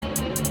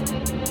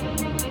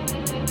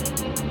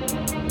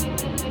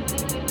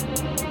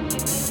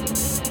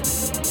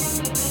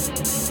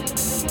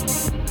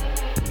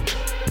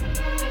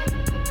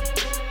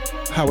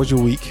How was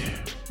your week?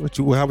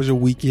 How was your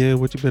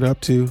weekend? What you been up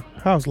to?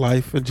 How's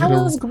life in I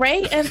general? was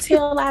great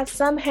until I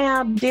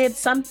somehow did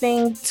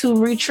something to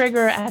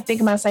re-trigger, I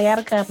think, my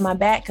sciatica in my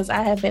back because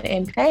I have been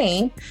in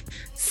pain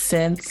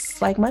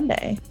since like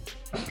Monday.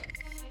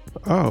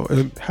 Oh,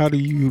 and how do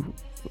you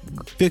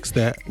fix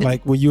that?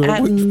 Like when you were,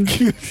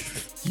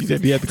 you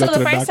said you had to go So to the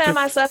the first doctor? time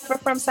I suffered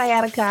from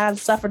sciatica, I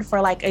suffered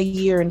for like a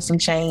year and some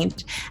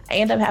change. I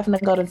ended up having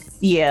to go to,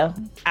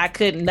 I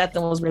couldn't,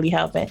 nothing was really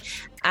helping.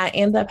 I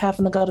ended up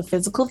having to go to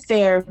physical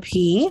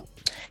therapy.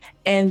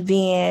 And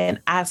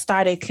then I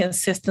started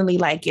consistently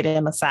like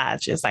getting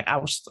massages. Like I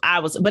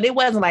was, but it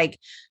wasn't like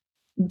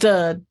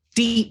the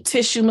deep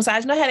tissue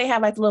massage. You know how they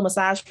have like the little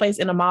massage place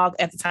in the mall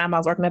at the time I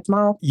was working at the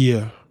mall?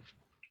 Yeah.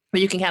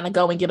 Where you can kind of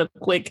go and get a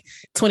quick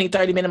 20,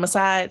 30-minute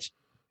massage.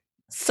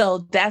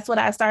 So that's what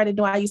I started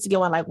doing. I used to get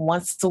one like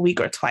once a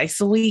week or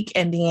twice a week.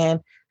 And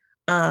then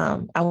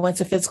I went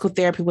to physical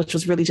therapy, which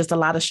was really just a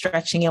lot of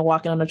stretching and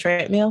walking on the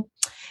treadmill.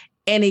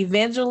 And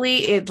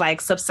eventually it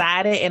like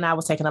subsided and I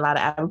was taking a lot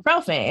of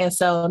ibuprofen. And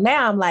so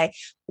now I'm like,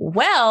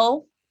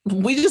 well,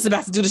 we just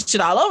about to do this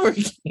shit all over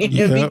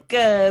again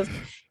because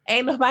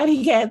ain't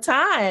nobody got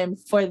time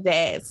for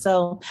that.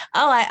 So,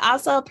 I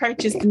also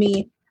purchased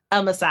me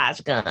a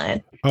massage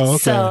gun. Oh, okay.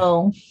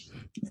 So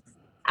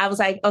I was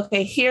like,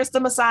 okay, here's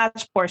the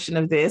massage portion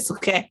of this.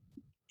 Okay.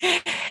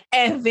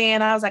 And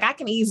then I was like, I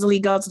can easily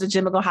go to the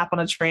gym and go hop on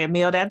a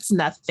treadmill. That's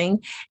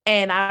nothing.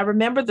 And I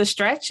remember the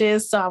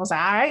stretches. So I was like,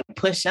 all right,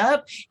 push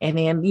up. And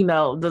then,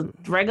 the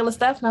regular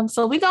stuff. And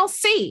so we gonna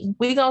see.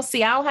 I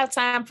don't have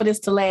time for this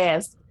to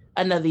last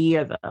another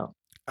year though.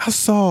 I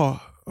saw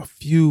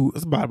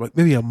it's about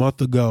maybe a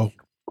month ago.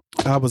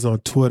 I was on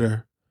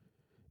Twitter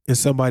and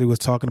somebody was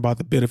talking about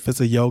the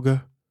benefits of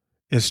yoga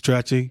and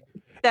stretching.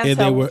 That's and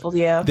helpful,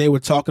 they were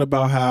talking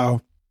about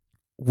how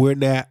we're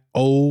not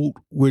old,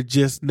 we're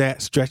just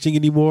not stretching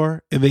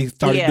anymore. And they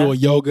started doing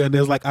yoga and it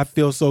was like, I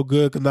feel so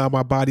good because now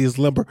my body is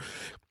limber.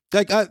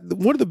 Like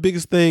one of the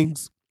biggest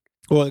things,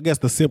 well, I guess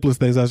the simplest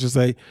things I should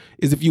say,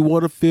 is if you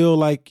want to feel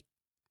like,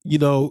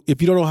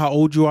 if you don't know how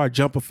old you are,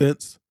 jump a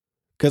fence.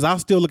 Because I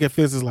still look at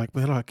fences like,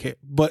 man, I can't.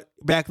 But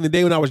back in the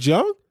day when I was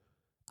young,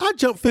 I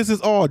jumped fences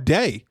all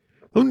day.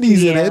 Them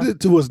knees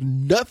it was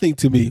nothing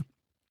to me.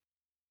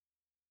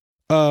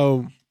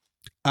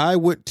 I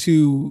went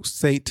to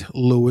St.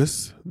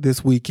 Louis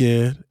this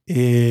weekend.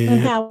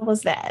 And how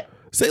was that?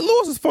 St.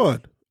 Louis is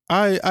fun.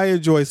 I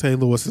enjoy St.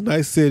 Louis. It's a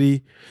nice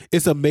city.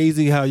 It's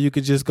amazing how you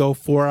can just go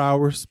 4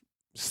 hours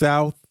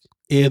south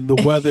and the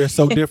weather is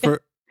so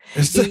different.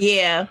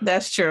 Yeah,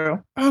 that's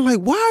true. I'm like,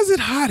 why is it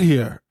hot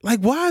here?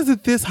 Like, why is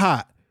it this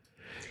hot?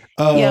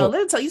 Let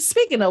me tell you,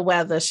 speaking of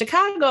weather,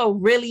 Chicago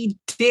really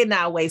did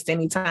not waste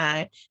any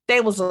time. They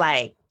was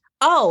like,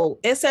 oh,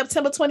 it's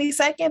September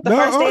 22nd, the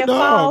first day of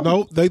fall.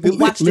 No, they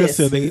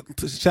listen. They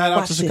shout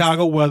out to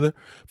Chicago weather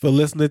for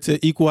listening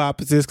to Equal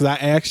Opposites because I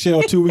asked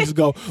Cheryl 2 weeks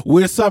ago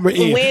when summer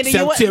ends.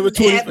 September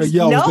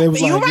 20th. They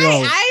was you're like,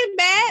 right. I ain't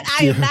mad.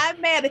 I am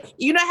not mad.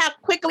 You know how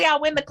quickly I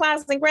went in the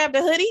closet and grabbed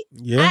a hoodie?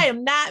 Yeah. I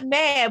am not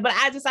mad, but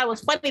I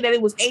was funny that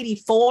it was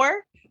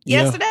 84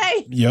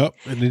 yesterday. Yep.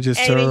 And then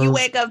you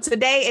wake up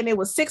today and it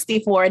was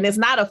 64, and it's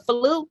not a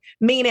fluke,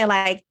 meaning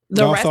like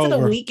the rest of the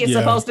week is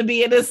supposed to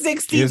be in the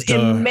 60s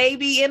and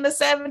maybe in the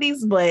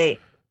 70s, but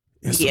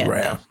it's a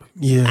wrap.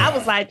 Yeah. I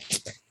was like,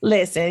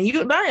 listen,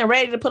 I am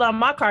ready to put on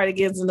my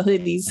cardigans and the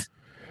hoodies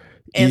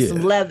and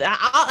some leather.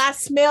 I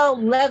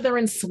smell leather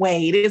and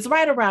suede. It's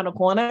right around the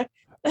corner.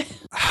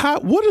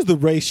 What is the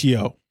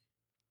ratio?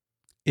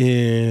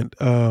 And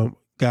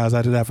guys,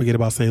 I did not forget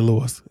about St.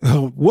 Louis.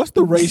 What's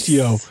the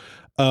ratio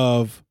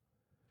of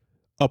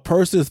a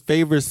person's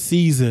favorite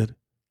season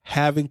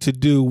having to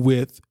do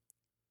with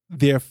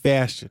their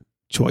fashion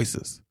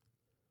choices?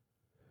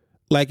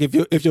 Like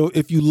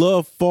if you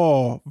love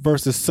fall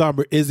versus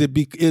summer, what is the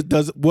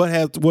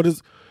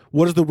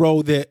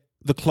role that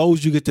the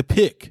clothes you get to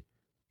pick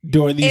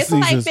during these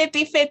seasons? It's like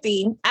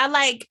 50-50. I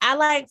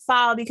like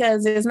fall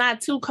because it's not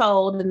too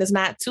cold and it's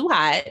not too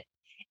hot.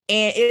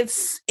 And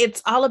it's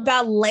all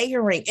about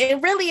layering.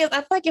 It really is. I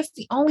feel like it's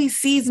the only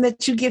season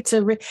that you get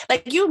to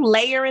like you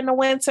layer in the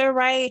winter,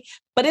 right?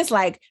 But it's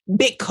like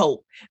big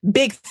coat,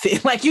 big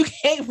fit. Like you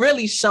can't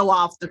really show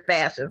off the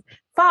fashion.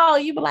 Fall,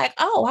 you be like,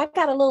 oh, I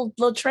got a little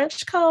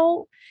trench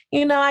coat.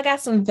 I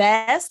got some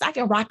vest. I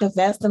can rock a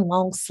vest and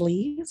long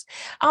sleeves.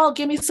 Oh,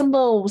 give me some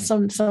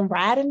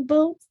riding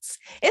boots.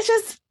 It's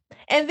just,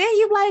 and then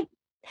you like,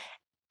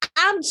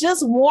 I'm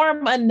just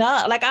warm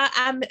enough. Like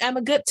I'm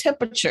a good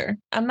temperature.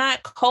 I'm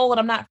not cold.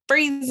 I'm not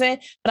freezing,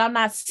 but I'm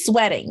not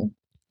sweating.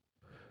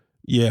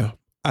 Yeah.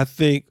 I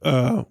think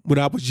when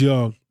I was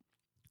young,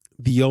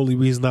 the only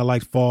reason I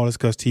liked fall is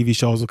because TV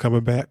shows were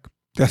coming back.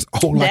 That's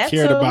all I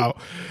cared about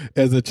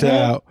as a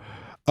child.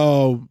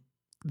 Yeah.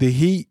 The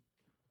heat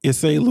in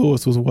St.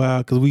 Louis was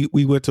wild because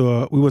we went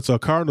to a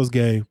Cardinals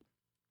game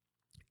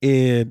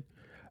and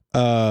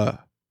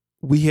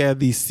we had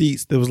these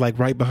seats that was like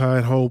right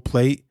behind home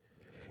plate.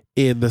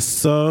 And the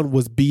sun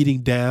was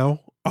beating down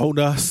on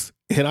us.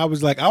 And I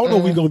was like, I don't know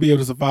if we're going to be able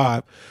to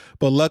survive.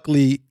 But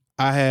luckily,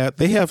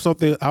 They have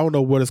something, I don't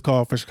know what it's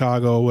called for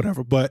Chicago or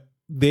whatever, but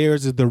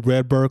theirs is the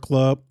Redbird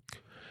Club.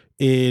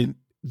 And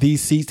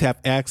these seats have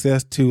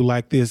access to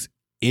like this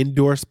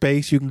indoor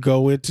space you can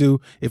go into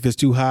if it's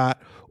too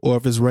hot or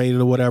if it's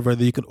raining or whatever, and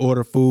then you can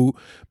order food.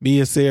 Me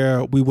and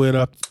Sarah, we went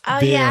up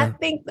there. Yeah, I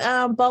think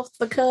both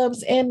the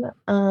Cubs and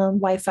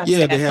White Sox.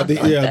 Yeah, they have.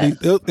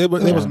 It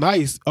was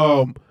nice.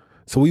 So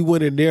we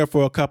went in there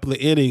for a couple of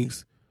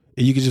innings,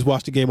 and you could just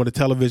watch the game on the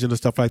television and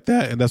stuff like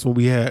that. And that's when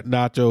we had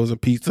nachos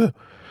and pizza.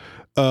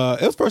 It was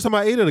the first time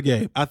I ate at a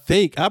game. I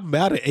think I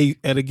might have ate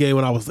at a game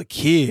when I was a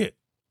kid.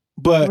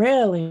 But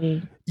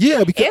really,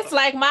 yeah, because it's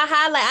like my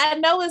highlight. I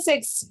know it's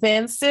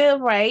expensive,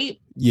 right?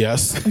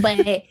 Yes,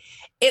 but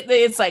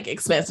it's like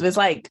expensive. It's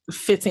like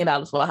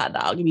 $15 for a hot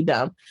dog. You'd be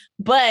dumb.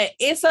 But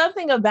it's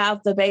something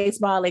about the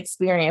baseball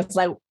experience.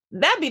 Like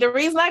that'd be the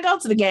reason I go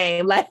to the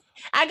game. Like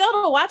I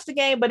go to watch the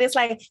game, but it's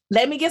like,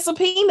 let me get some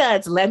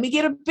peanuts. Let me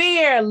get a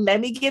beer. Let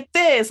me get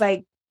this.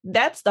 Like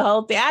that's the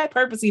whole thing. I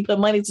purposely put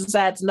money to the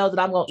side to know that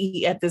I'm going to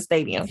eat at this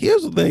stadium.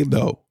 Here's the thing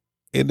though.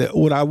 And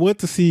when I went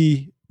to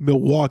see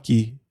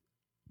Milwaukee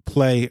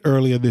play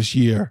earlier this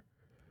year,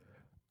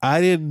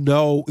 I didn't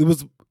know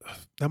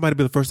that might have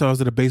been the first time I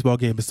was at a baseball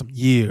game in some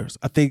years.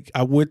 I think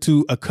I went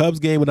to a Cubs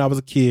game when I was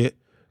a kid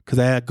because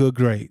I had good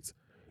grades.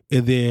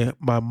 And then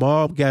my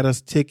mom got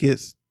us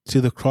tickets to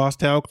the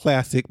Crosstown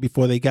Classic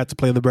before they got to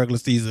play in the regular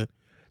season.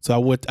 So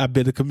I've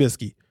been to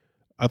Comiskey.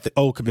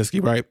 Old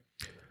Comiskey, right?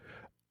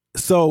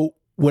 So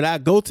when I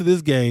go to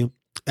this game,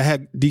 I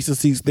had decent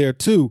seats there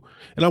too.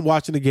 And I'm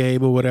watching the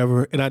game or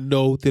whatever, and I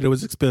know that it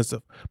was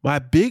expensive. My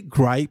big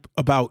gripe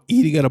about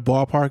eating at a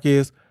ballpark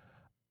is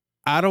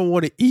I don't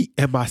want to eat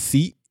at my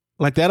seat.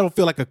 Like that don't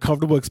feel like a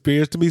comfortable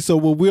experience to me. So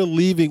when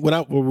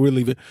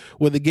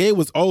the game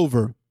was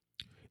over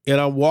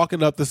and I'm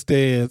walking up the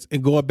stands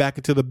and going back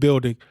into the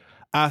building,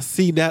 I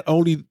see not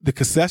only the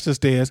concession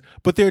stands,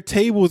 but there are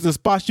tables and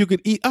spots you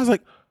could eat. I was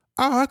like,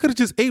 oh, I could have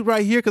just ate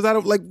right here because I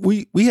don't like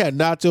we had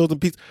nachos and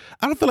pizza.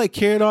 I don't feel like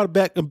carrying all the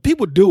back, and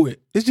people do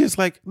it. It's just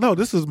like, no,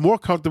 this is more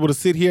comfortable to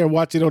sit here and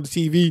watch it on the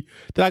TV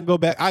than I can go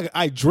back.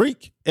 I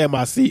drink at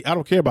my seat. I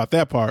don't care about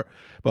that part.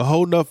 But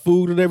holding up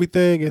food and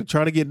everything and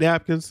trying to get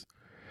napkins,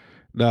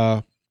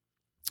 nah.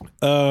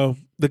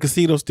 The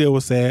casino still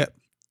was sad.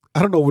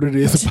 I don't know what it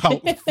is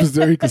about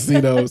Missouri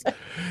casinos.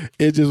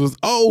 It just was,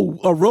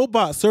 a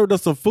robot served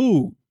us some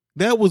food.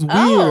 That was weird.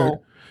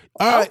 Oh,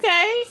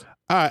 okay.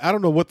 All right, I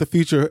don't know what the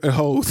future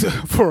holds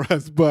for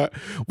us, but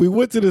we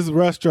went to this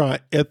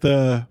restaurant at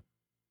the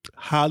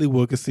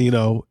Hollywood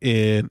Casino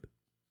in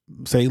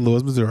St.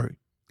 Louis, Missouri.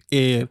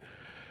 And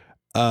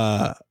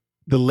the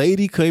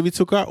lady came and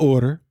took our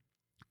order,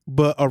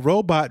 but a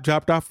robot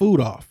dropped our food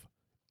off.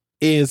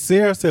 And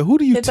Sarah said, who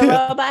do you tip? Did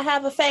the robot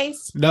have a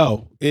face?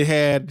 No, it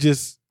had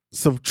just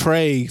some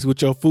trays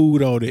with your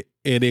food on it,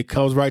 and it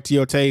comes right to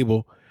your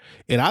table.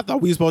 And I thought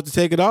we were supposed to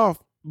take it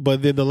off,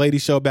 but then the lady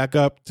showed back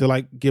up to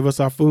like give us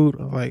our food.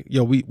 I'm like,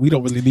 yo, we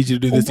don't really need you to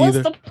do this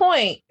either. What's the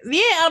point?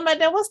 Yeah, I'm like,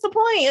 what's the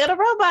point of the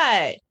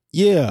robot?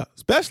 Yeah,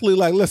 especially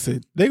like,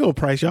 listen, they're going to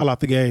price y'all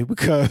out the game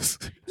because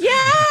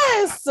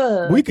yes,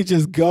 we could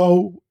just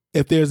go.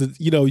 If there's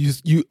get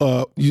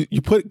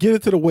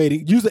into the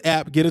waiting, use the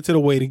app, get into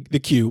the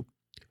queue.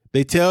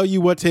 They tell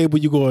you what table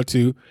you're going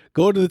to,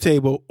 go to the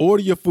table,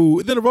 order your food,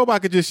 and then the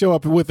robot could just show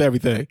up with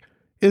everything.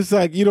 It's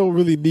like you don't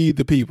really need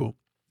the people.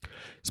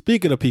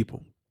 Speaking of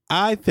people,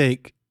 I'm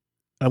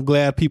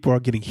glad people are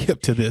getting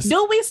hip to this.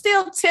 Do we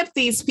still tip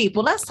these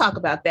people? Let's talk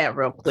about that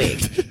real quick.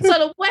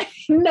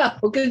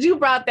 Because you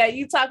brought that,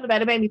 you talked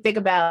about it, made me think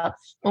about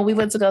when we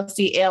went to go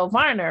see El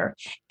Varner,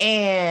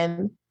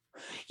 and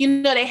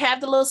they have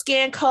the little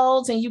scan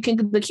codes and the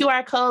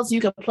QR codes, you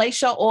can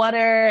place your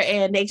order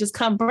and they just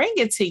come bring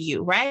it to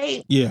you,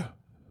 right? Yeah.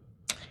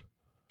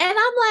 And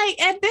I'm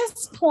like, at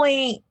this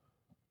point,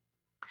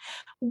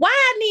 why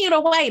I need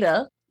a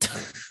waiter?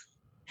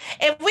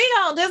 If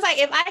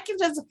I can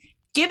just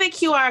get a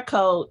QR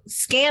code,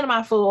 scan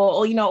my food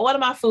or order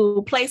my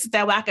food, place it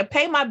that way, I can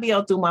pay my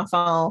bill through my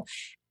phone.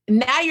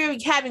 Now you're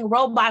having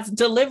robots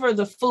deliver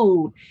the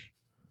food.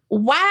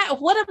 Why?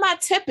 What am I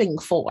tipping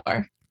for?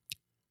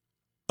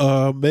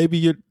 Maybe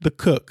you're the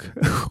cook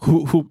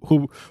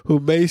who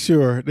made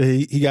sure that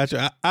he got you.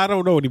 I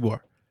don't know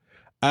anymore.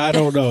 I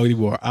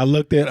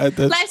looked at like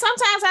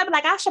sometimes I'd be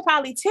like, I should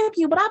probably tip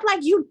you, but I'm like,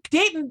 you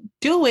didn't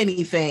do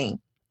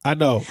anything. I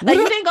know. Like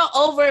you didn't go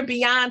over and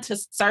beyond to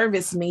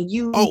service me.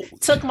 You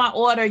took my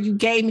order, you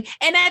gave me,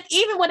 and that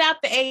even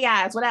without the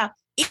AIs,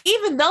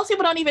 even those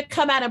people don't even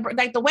come out and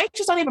like the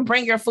waitress don't even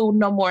bring your food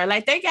no more.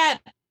 Like they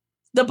got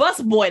the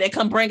bus boy that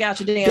come bring out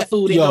your damn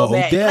food and go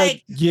back.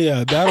 I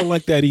don't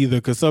like that either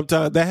because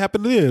sometimes that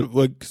happened then.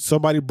 Like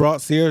somebody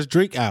brought Sarah's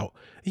drink out.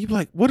 And you'd be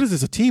like, what is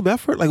this, a team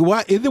effort? Like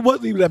why? And there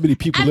wasn't even that many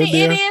people in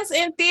there. It is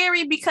in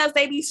theory because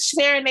they be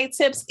sharing their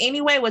tips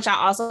anyway, which I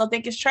also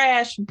think is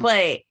trash.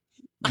 But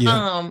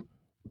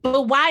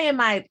but why am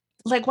I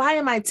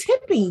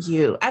tipping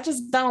you? I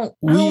just don't.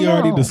 We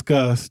already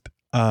discussed,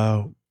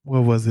 what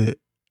was it?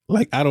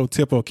 Like I don't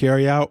tip on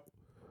carry out.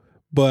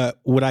 But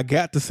when I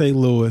got to St.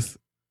 Louis,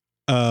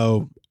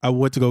 I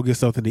went to go get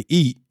something to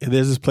eat, and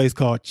there's this place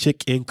called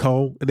Chicken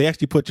Cone, and they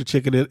actually put your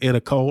chicken in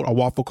a cone, a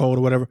waffle cone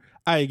or whatever.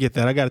 I didn't get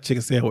that. I got a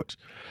chicken sandwich.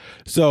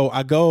 So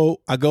I go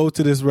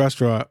to this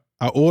restaurant,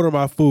 I order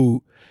my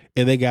food,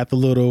 and they got the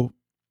little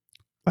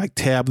like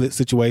tablet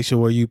situation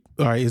where you,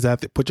 all right, is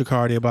that put your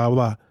card in, blah, blah,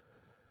 blah.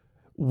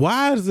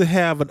 Why does it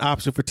have an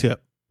option for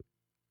tip?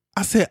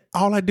 I said,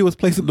 all I do is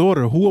place an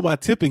order. Who am I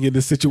tipping in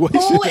this situation?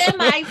 Who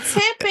am I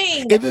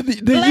tipping? And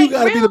then like, you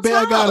got to be the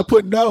bad guy to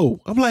put no.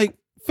 I'm like,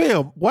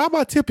 fam, why am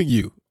I tipping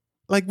you?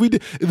 Like we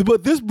did,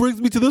 but this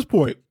brings me to this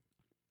point.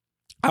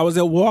 I was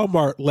at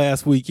Walmart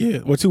last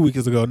weekend, or 2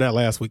 weeks ago, not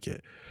last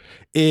weekend.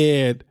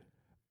 And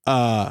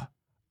I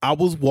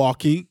was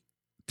walking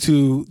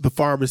to the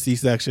pharmacy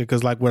section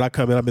because like when I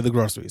come in, I'm in the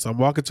grocery. So I'm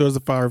walking towards the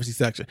pharmacy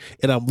section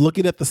and I'm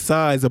looking at the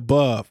signs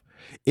above.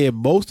 And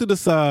most of the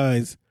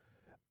signs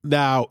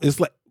now, it's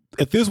like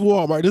at this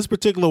Walmart, this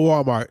particular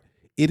Walmart,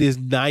 it is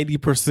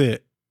 90%.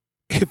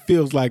 It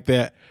feels like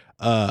that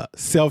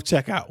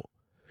self-checkout.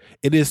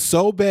 It is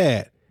so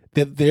bad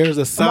that there's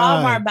a sign.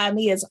 Walmart by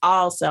me is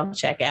all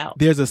self-checkout.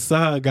 There's a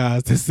sign,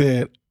 guys, that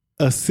said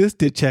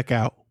assisted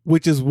checkout,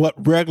 which is what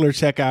regular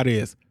checkout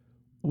is.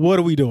 What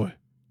are we doing?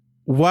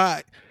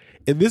 Why?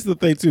 And this is the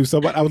thing too.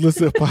 I was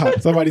listening to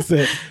Pop. Somebody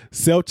said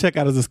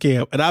self-checkout is a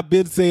scam. And I've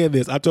been saying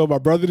this. I told my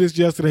brother this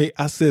yesterday.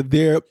 I said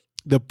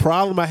the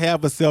problem I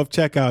have with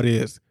self-checkout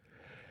is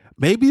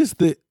maybe it's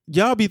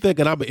y'all be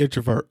thinking I'm an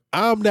introvert.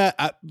 I'm not.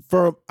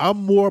 I'm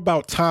more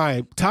about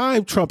time.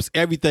 Time trumps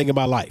everything in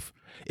my life.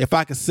 If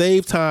I can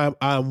save time,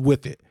 I'm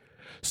with it.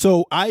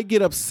 So I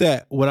get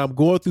upset when I'm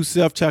going through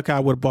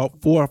self-checkout with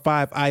about 4 or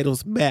 5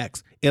 items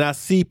max, and I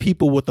see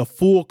people with a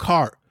full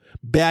cart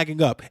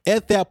bagging up.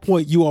 At that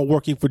point, you are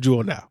working for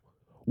Jewel now.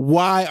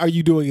 Why are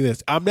you doing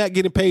this? I'm not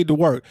getting paid to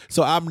work,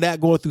 so I'm not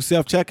going through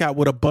self-checkout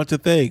with a bunch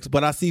of things.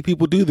 But I see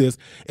people do this,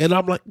 and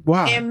I'm like,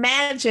 wow.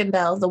 Imagine,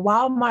 though, the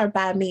Walmart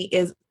by me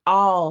is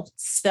all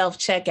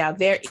self-checkout.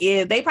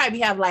 They probably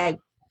have like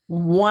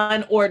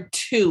 1 or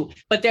 2,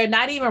 but they're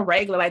not even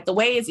regular. Like the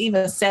way it's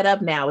even set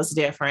up now is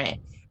different.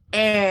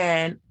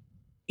 And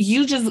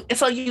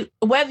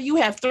whether you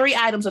have 3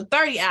 items or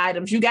 30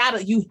 items, you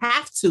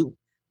have to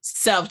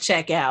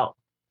self-checkout.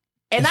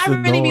 And it's I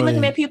really annoying. be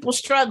looking at people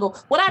struggle.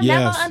 What I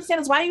never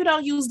understand is why you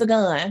don't use the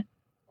gun.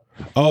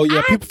 Oh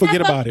yeah, people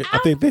forget about it. I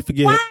think they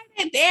forget. Why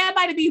did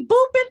everybody be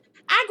booping?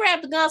 I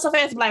grab the gun so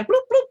fast, like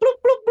bloop, bloop, bloop,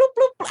 bloop, bloop,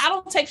 bloop. I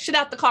don't take shit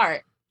out the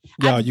cart.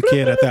 No, you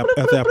can't at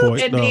that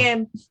point.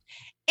 And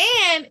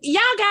and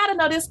y'all gotta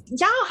know this.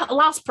 Y'all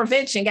loss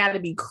prevention gotta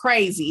be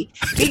crazy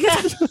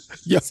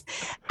because yes.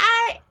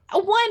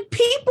 when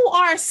people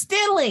are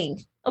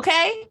stealing,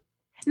 okay,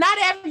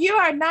 you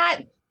are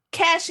not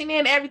cashing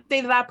in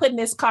everything that I put in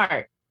this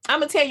cart. I'm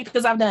gonna tell you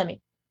because I've done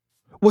it.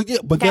 Well, yeah,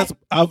 but okay.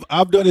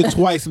 I've done it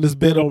twice, and it's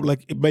been on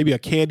like maybe a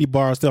candy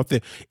bar or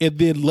something. And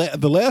then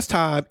the last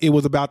time it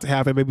was about to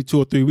happen, maybe 2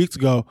 or 3 weeks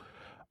ago,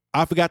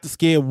 I forgot to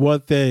scan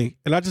one thing,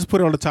 and I just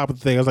put it on the top of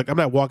the thing. I was like, I'm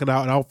not walking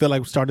out, and I don't feel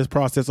like starting this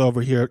process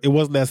over here. It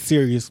wasn't that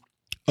serious.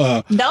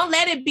 Don't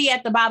let it be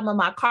at the bottom of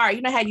my car.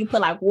 You know how you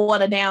put like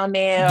water down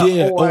there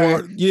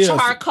or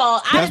charcoal.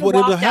 I done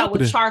walked out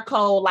with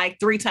charcoal like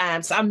 3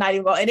 times. I'm not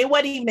even going, and it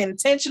wasn't even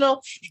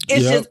intentional.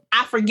 It's just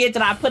I forget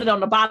that I put it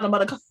on the bottom of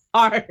the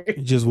car.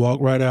 You just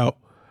walk right out.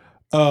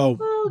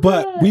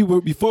 But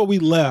before we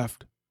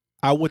left,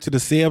 I went to the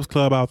Sam's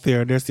Club out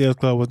there, and their Sam's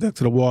Club was next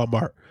to the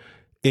Walmart.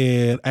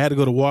 And I had to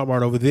go to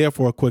Walmart over there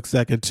for a quick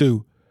second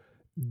too.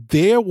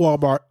 Their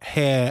Walmart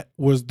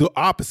was the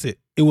opposite.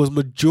 It was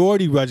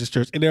majority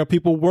registers, and there are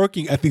people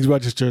working at these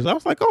registers. I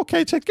was like,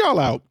 okay, check y'all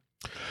out.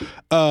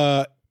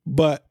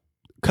 But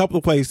a couple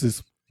of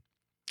places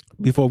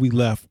before we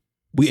left,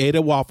 we ate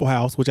at Waffle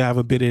House, which I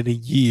haven't been in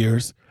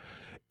years.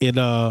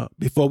 And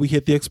before we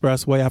hit the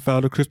expressway, I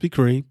found a Krispy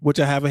Kreme, which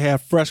I haven't had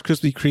fresh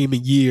Krispy Kreme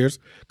in years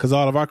because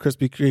all of our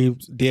Krispy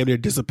Kremes damn near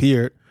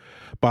disappeared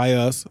by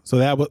us. So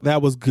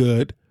that was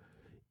good.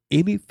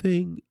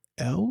 Anything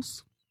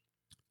else?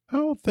 I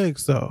don't think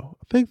so.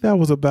 I think that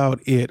was about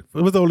it.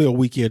 It was only a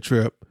weekend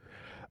trip.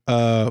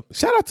 Shout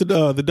out to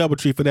the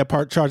Doubletree for that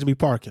charging me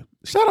parking.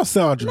 Shout out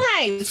Sandra.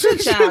 Nice.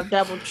 Good job,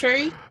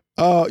 Doubletree.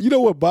 You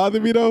know what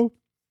bothered me though?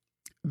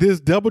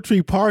 This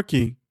Doubletree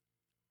parking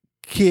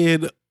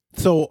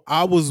so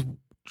I was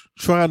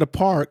trying to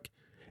park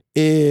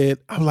and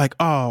I'm like,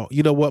 oh,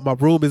 you know what? My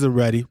room isn't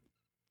ready.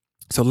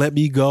 So let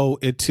me go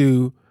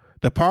into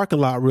the parking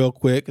lot real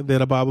quick. And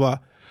then blah, blah.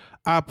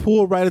 I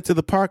pull right into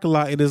the parking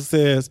lot and it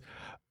says,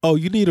 oh,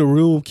 you need a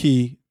room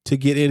key to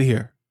get in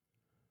here.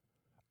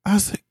 I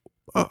was like,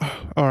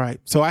 all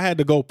right. So I had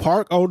to go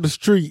park on the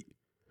street,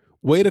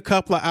 wait a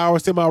couple of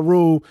hours in my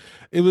room.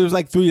 It was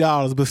like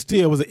 $3, but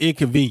still it was an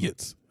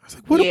inconvenience. I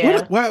was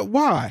like,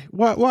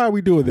 why are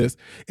we doing this?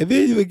 And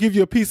then they give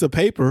you a piece of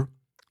paper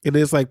and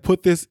it's like,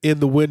 put this in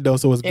the window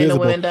so it's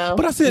visible.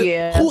 But I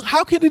said,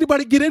 how can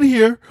anybody get in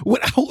here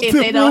if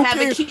they don't have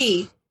a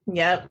key?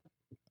 Yep.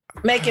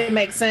 Make it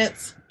make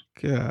sense.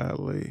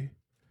 Golly.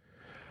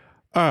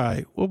 All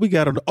right. What we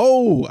got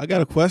I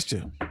got a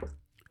question.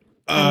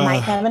 I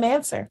might have an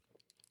answer.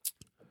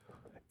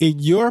 In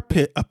your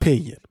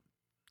opinion,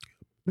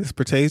 This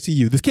pertains to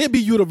you. This can't be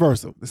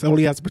universal. This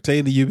only has to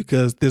pertain to you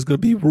because there's going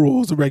to be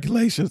rules and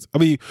regulations. I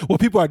mean, well,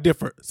 people are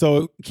different, so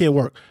it can't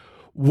work.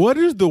 What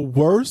is the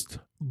worst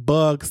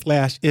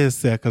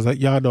bug/insect? Because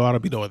y'all know I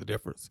don't be knowing the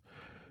difference.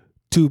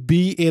 To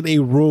be in a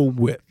room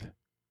with.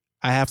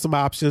 I have some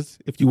options.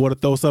 If you want to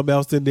throw something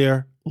else in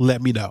there,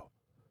 let me know.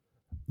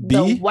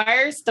 The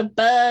worst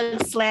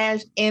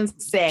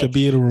bug/insect. To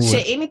be in a room Shit,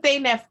 with.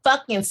 anything that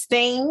fucking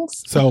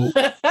stings. So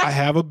I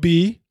have a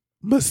bee,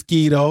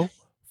 mosquito,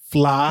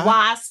 fly,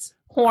 wasp,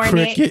 hornet.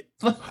 Cricket.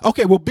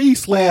 Okay, well,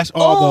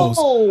 bee/all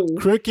those.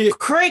 Cricket,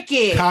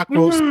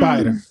 cockroach,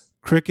 spider.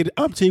 Cricket.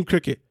 I'm team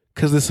cricket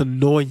because it's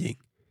annoying.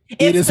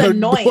 It's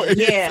annoying.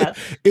 Yeah.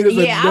 It is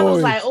annoying. I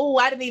was like, oh,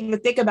 I didn't even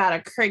think about a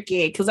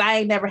cricket because I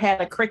ain't never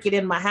had a cricket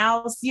in my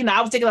house. You know,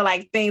 I was thinking of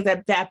like things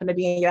that happen to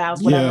be in your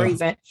house for whatever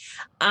reason.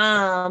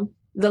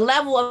 The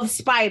level of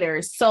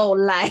spiders. So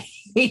like,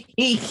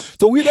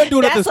 so we're not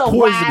doing nothing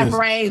poisonous. Wide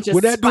range of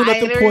we're not doing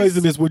nothing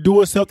poisonous. We're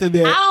doing something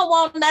that I don't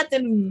want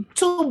nothing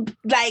too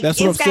like.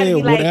 That's what I'm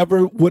saying. Like,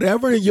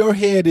 whatever in your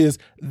head is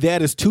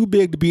that is too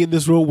big to be in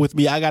this room with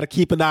me. I got to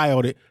keep an eye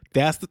on it.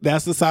 That's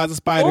the size of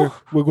spider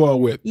we're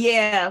going with.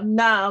 Yeah,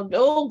 no.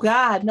 Oh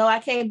God, no, I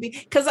can't be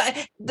because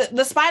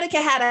the spider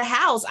can have a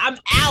house. I'm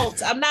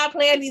out. I'm not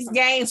playing these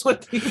games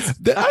with these.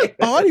 I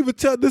didn't even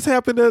tell this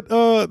happened at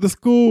the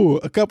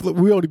school.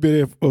 We only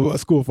been in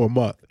school for a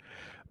month,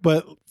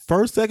 but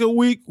first, second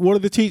week, one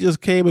of the teachers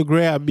came and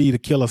grabbed me to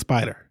kill a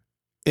spider.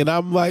 And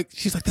I'm like,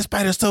 she's like, this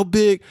spider's so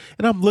big.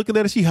 And I'm looking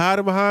at it. She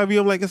hiding behind me.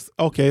 I'm like, it's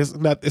okay. It's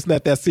not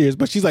that serious.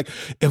 But she's like,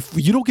 if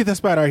you don't get that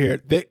spider out here,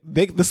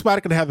 the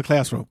spider can have the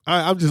classroom.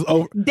 I'm just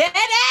over. Dead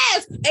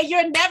ass. And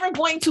you're never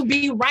going to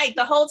be right.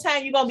 The whole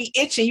time you're going to be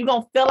itching. You're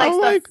going to feel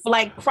like stuff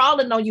like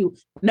crawling on you.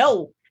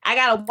 No, I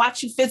got to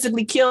watch you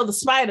physically kill the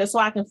spider so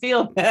I can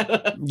feel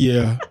better.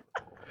 Yeah.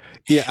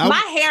 Yeah.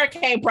 My hair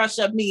can't brush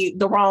up me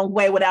the wrong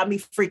way without me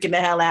freaking the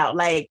hell out.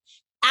 Like,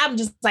 I'm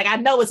just like, I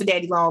know it's a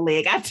daddy long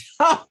leg. I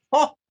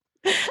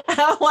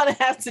don't want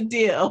to have to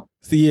deal.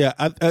 So yeah,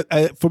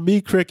 I, for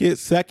me, cricket.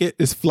 Second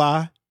is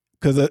fly,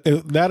 because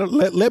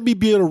let me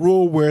be in a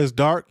room where it's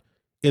dark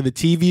and the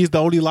TV is the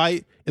only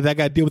light, and I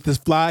got to deal with this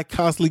fly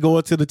constantly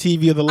going to the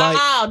TV and the light.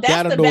 Oh,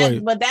 that's the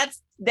best. But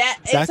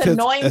it's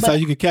annoying. That's how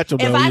you can catch them.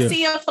 If I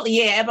see a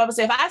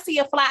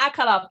fly, I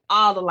cut off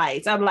all the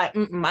lights. I'm like,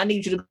 I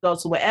need you to go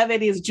to wherever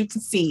it is that you can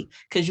see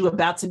because you're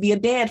about to be a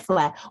dead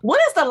fly.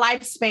 What is the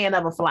lifespan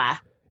of a fly?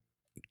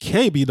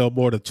 Can't be no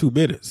more than 2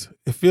 minutes.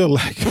 It feel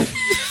like no,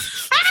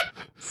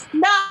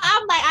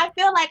 I'm like, I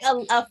feel like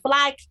a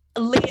fly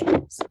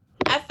lives.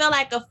 I feel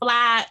like a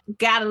fly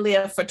gotta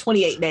live for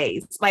 28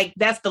 days. Like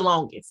that's the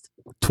longest.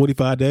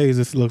 25 days.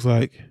 This looks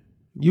like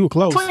you were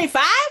close.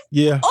 25?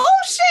 Yeah. Oh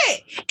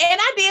shit! And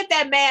I did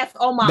that math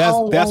on my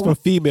own. That's for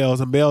females,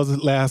 and males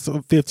last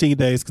 15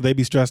 days because they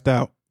be stressed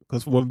out.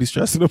 Because women be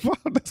stressing them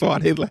out. That's why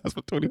they last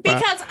for 25.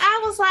 Because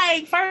I was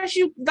like, first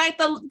you like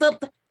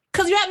the.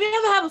 Because you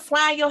ever have a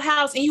fly in your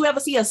house and you ever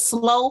see a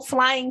slow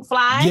flying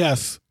fly?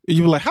 Yes. And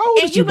you be like, how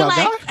old is you, my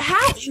guy?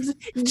 How? Gee,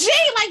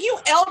 like you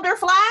elder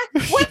fly?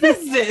 What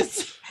is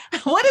this?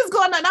 What is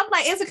going on? I'm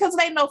like, is it because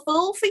there ain't no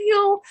food for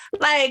you?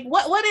 Like,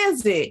 what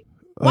is it?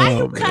 Why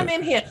you come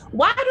in here?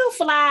 Why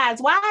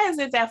is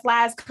it that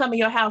flies come in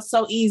your house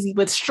so easy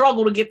but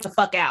struggle to get the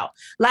fuck out?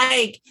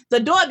 Like, the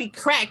door be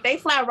cracked. They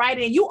fly right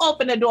in. You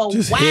open the door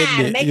just wide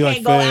and they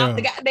can't go out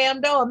the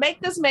goddamn door.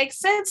 Make this make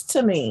sense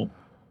to me.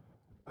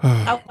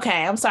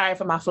 Okay, I'm sorry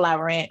for my fly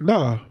rant.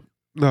 No,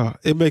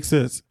 it makes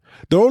sense.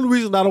 The only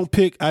reason I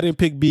didn't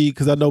pick bee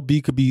because I know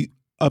bee could be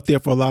up there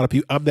for a lot of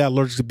people. I'm not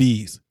allergic to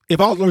bees. If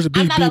I was allergic to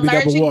bees, I'm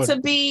not allergic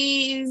to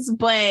bees,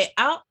 but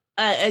I'll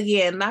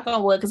knock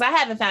on wood, because I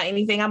haven't found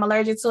anything I'm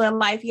allergic to in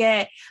life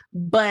yet.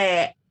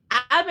 But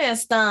I've been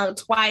stung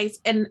twice,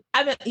 and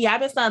I've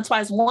been stung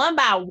twice. One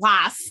by a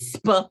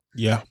wasp,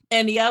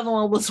 and the other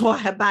one was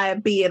by a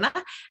bee. And I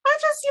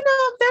just,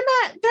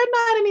 they're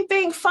not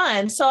anything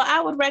fun. So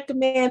I would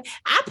recommend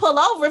I pull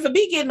over if a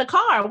bee get in the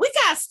car.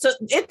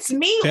 It's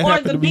me that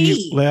or the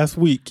bee. Last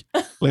week,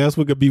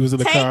 a bee was in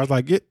the car. I was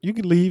like, you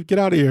can leave, get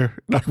out of here.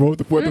 And I wrote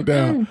the window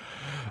down.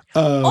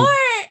 I'm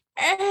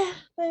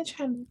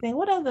trying to think,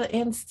 what other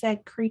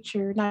insect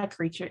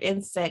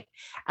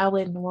I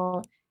wouldn't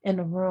want in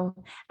the room.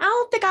 I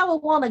don't think I would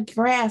want a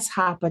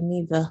grasshopper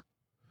neither.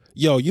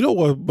 Yo, you know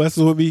what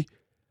messes with me?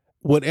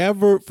 For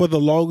the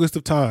longest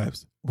of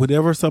times,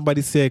 whenever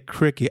somebody said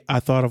cricket, I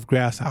thought of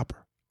grasshopper.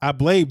 I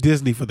blame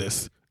Disney for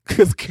this.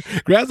 Because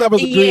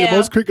grasshoppers are green and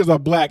most crickets are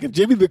black, and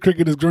Jimmy the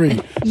cricket is green.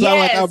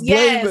 So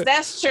yes,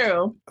 that's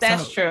true.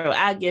 That's true.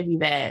 I'll give you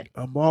that.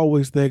 I'm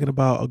always thinking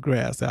about a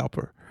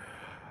grasshopper.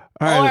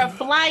 Or a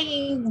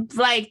flying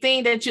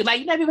thing that you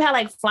people have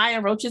like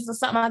flying roaches or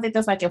something. I think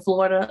that's like in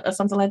Florida or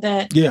something like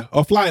that. Yeah,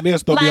 or flying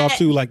ants throw me off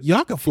too. Like,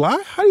 y'all can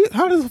fly?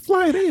 How does a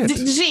flying ant?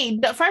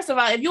 First of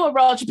all, if you're a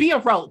roach, be a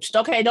roach.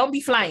 Okay, don't be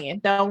flying.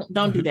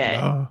 Don't do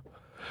that.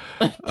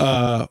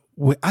 I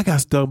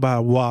got stung by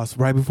a wasp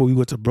right before we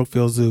went to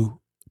Brookfield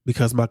Zoo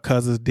because my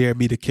cousins dared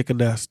me to kick a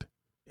nest.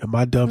 And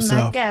my dumb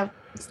self. I got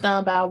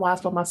stung by a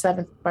wasp on my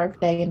 7th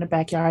birthday in the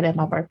backyard at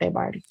my birthday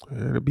party.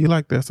 It'd be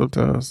like that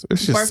sometimes. It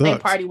just birthday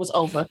sucks. Party was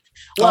over.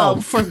 Well,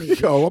 for me.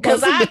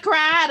 Because I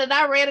cried and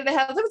I ran in the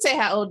house. Let me tell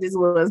you how old this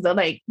was, though.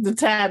 Like the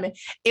timing.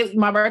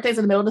 My birthday's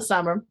in the middle of the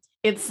summer.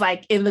 It's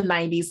like in the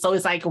 90s. So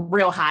it's like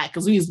real hot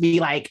because we used to be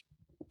like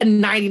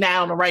 99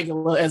 on the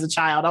regular as a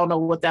child. I don't know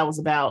what that was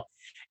about.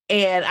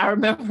 And I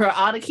remember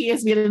all the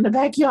kids being in the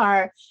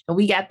backyard and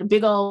we got the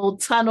big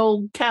old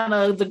tunnel, kind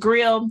of the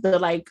grill,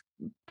 the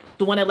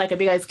one that like a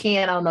big ass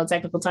can, I don't know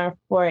technical term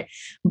for it,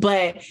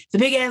 but the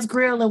big ass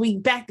grill, and we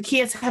back the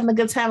kids having a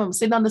good time. I'm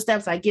sitting on the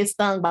steps, I get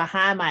stung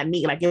behind my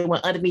knee, like it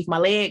went underneath my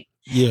leg.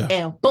 Yeah.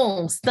 And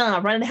boom,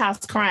 stung, running the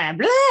house crying.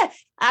 Blah!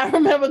 I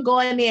remember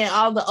going in,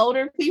 all the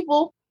older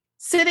people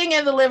sitting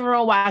in the living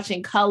room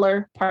watching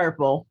Color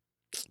Purple.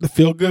 The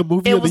feel good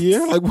movie of the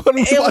year? Like what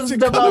it was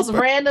the most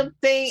random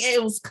thing.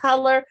 It was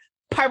Color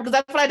Purple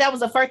because I feel like that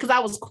was the first, because I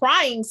was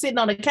crying sitting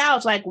on the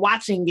couch, like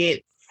watching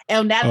it.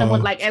 And that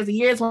one, like as the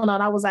years went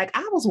on, I was like,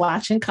 I was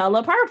watching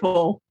Color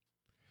Purple.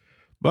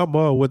 My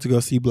mom went to go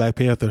see Black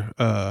Panther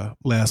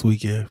last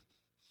weekend.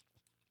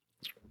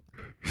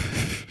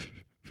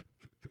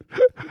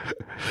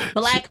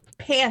 Black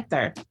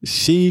Panther.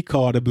 She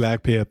called it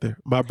Black Panther.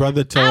 My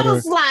brother told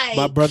her. Like,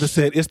 my brother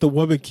said it's the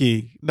Woman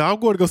King. No, I'm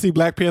going to go see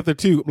Black Panther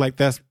too. I'm like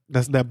that's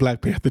not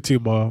Black Panther too,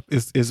 Mom.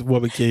 It's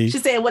Woman King. She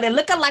said, well, they're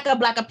looking like a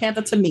Black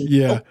Panther to me.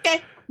 Yeah.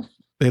 Okay.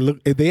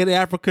 They in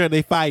Africa and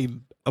they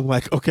fighting. I'm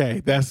like,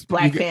 okay, that's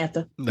Black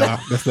Panther. No,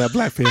 that's not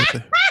Black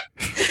Panther.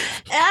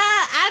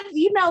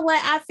 You know what?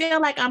 I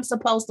feel like I'm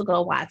supposed to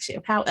go watch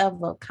it.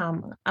 However,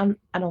 I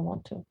don't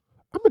want to.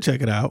 I'm gonna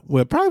check it out.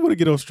 Well, probably want to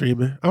get on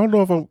streaming. I don't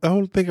know if I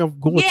don't think I'm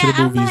going to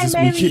the movies this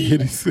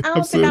weekend. I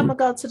don't think I'm gonna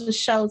go to the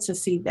show to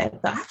see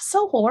that. Though. I'm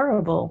so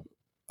horrible.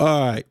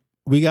 All right,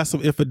 we got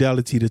some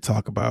infidelity to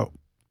talk about.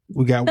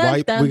 We got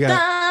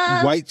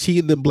white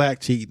cheating and black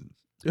cheating.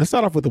 Let's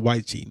start off with the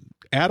white cheating.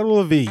 Adam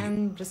Levine.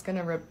 I'm just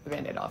gonna rip the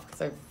Band-Aid off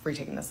because I've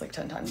retaken this like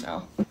 10 times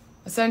now.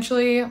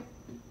 Essentially,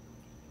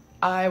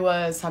 I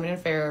was having an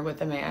affair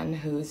with a man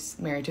who's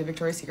married to a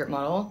Victoria's Secret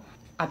model.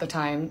 At the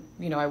time,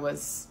 I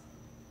was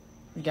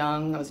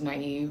young, I was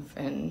naive,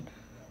 and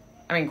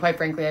I mean, quite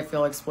frankly, I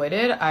feel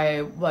exploited.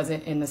 I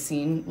wasn't in the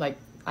scene like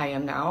I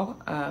am now,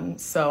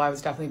 so I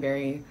was definitely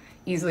very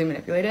easily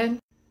manipulated.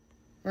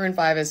 Maroon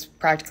 5 is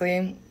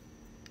practically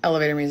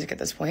elevator music at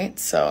this point,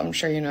 so I'm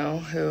sure you know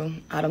who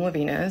Adam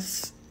Levine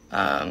is.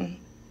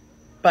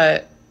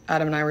 But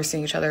Adam and I were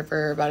seeing each other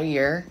for about a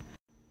year.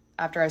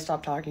 After I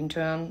stopped talking to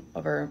him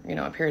over,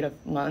 a period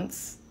of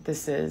months,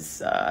 this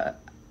is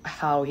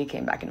how he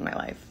came back into my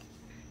life.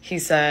 He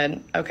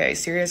said, okay,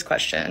 serious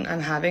question.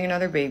 I'm having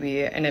another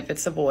baby, and if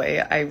it's a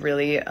boy, I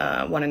really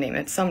want to name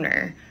it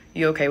Sumner.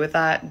 You okay with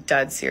that?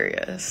 Dead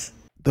serious.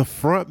 The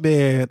front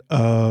man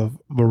of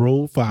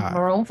Maroon 5.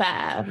 Maroon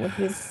 5 with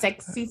his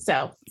sexy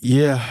self.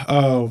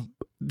 Yeah.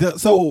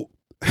 So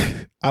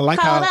I like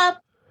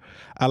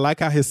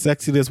how his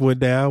sexiness went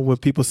down when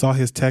people saw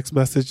his text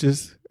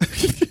messages.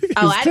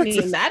 I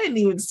didn't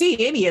even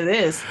see any of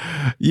this.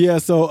 Yeah,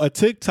 so a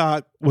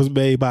TikTok was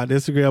made by an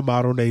Instagram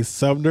model named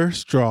Sumner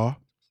Straw.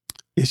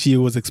 And she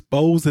was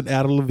exposing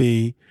Adam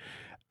Levine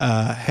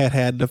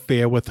had an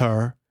affair with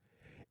her.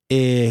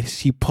 And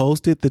she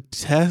posted the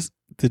text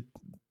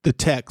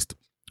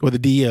or the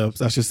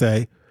DMs, I should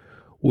say,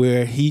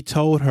 where he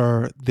told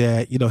her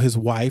that, his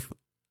wife,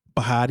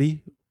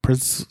 Bahati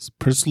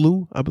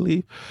Prinsloo, I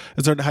believe,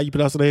 is that how you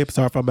pronounce the name?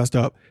 Sorry if I messed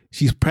up.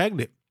 She's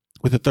pregnant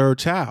with a third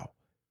child.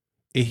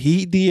 And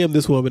he DM'd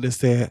this woman and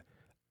said,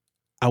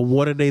 I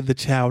want to name the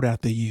child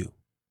after you.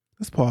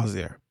 Let's pause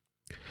there.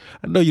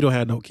 I know you don't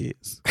have no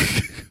kids,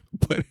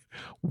 but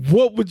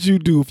what would you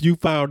do if you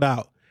found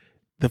out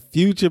the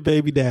future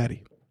baby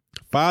daddy,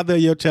 father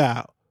of your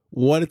child,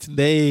 wanted to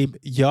name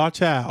your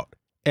child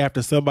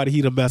after somebody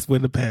he done messed with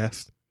in the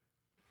past?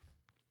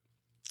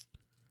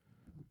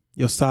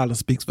 Your silence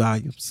speaks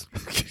volumes.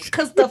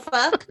 Cause the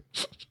fuck?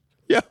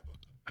 Yeah.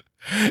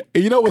 And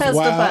you know what's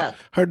wild?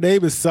 Her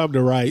name is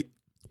Sumner, right?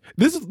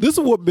 This is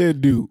what men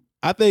do.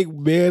 I think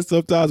men,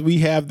 sometimes we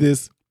have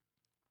this,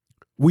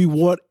 we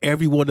want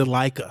everyone to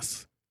like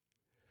us.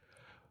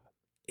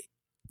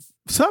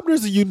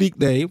 Sumner's a unique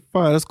name.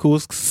 Fine, that's cool.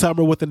 It's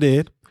Summer with an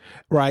N,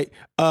 right?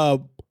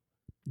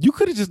 You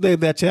could have just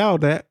named that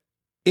child that.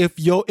 If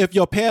your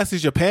past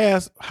is your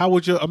past, how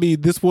would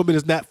this woman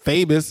is not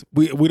famous.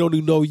 We don't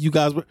even know you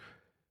guys were,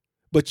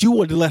 but you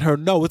wanted to let her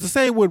know. It's the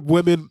same when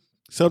women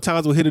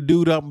sometimes will hit a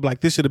dude up and be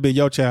like, this should have been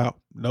your child.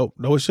 No,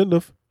 it shouldn't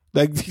have.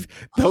 Like,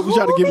 don't be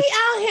trying to give me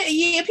out here.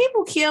 Yeah,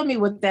 people kill me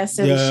with that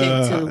silly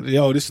shit too.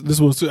 Yo, this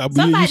was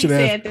somebody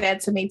said that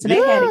to me today.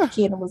 Had a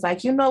kid and was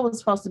like, it was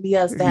supposed to be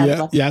us.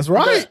 Yeah, that's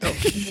right.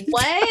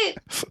 What?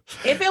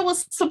 If it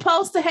was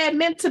supposed to have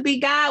meant to be,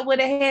 God would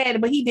have had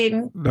it, but he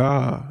didn't.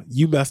 Nah,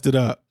 you messed it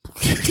up.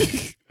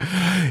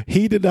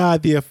 He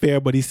denied the affair,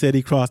 but he said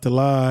he crossed the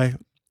line.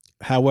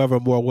 However,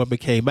 more women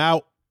came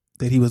out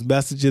that he was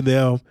messaging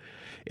them,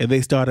 And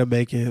they started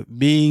making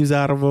memes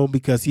out of him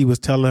because he was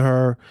telling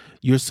her,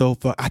 "You're so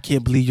I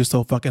can't believe you're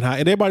so fucking hot."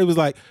 And everybody was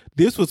like,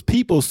 "This was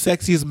people's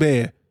sexiest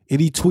man."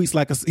 And he tweets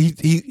like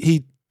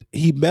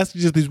he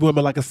messages these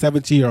women like a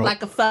 17-year-old,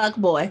 like a fuck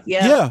boy.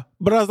 Yeah, yeah.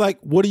 But I was like,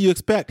 what do you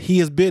expect? He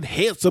has been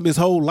handsome his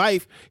whole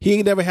life. He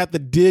ain't never had to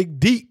dig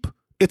deep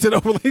into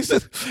the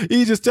relationship.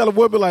 He just telling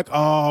women like,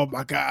 "Oh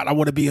my God, I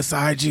want to be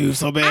inside you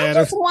so bad."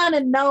 I just want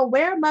to know,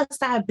 where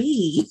must I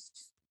be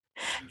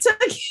to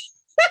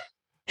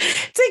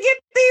get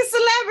these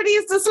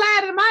celebrities to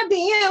slide in my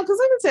DM? Because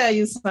let me tell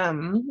you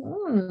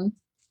something.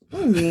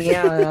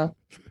 Yeah.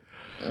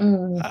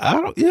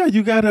 I don't. Yeah,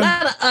 you gotta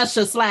let an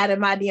usher slide in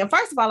my DM.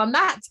 First of all, I'm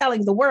not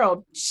telling the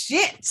world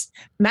shit.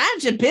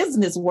 Mind your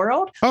business,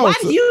 world. Why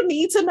do you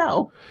need to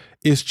know?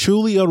 It's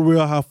truly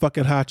unreal how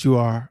fucking hot you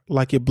are.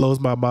 Like, it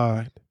blows my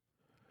mind.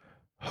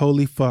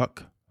 Holy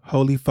fuck.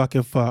 Holy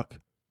fucking fuck.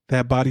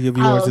 That body of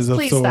yours is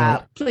a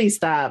sword. Please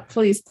stop.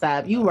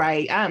 You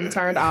right. I'm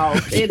turned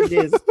off. It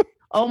is.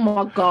 Oh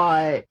my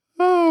God.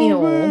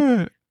 Oh,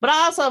 man. But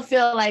I also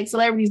feel like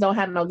celebrities don't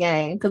have no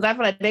game, because I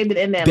feel like they've been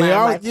in that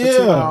limelight for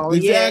too long.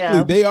 Exactly.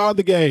 Yeah. They are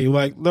the game.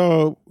 Like,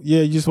 no,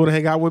 yeah, you just want to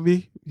hang out with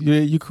me?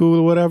 Yeah, you cool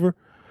or whatever?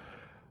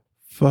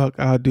 Fuck,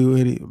 I'll do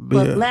any.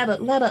 But let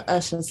a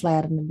usher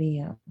slide in the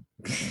DM.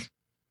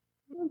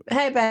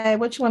 Hey, babe,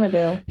 what you want to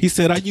do? He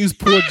said, "I use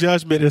poor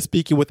judgment in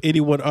speaking with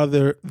anyone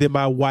other than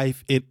my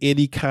wife in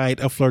any kind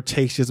of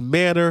flirtatious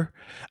manner.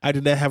 I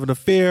did not have an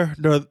affair.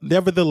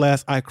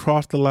 Nevertheless, I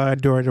crossed the line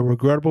during a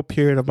regrettable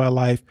period of my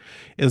life.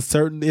 In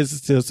certain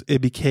instances,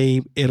 it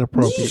became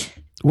inappropriate."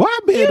 Why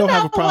men don't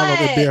have a problem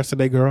embarrassing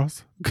their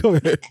girls? Go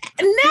ahead.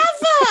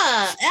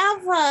 Never,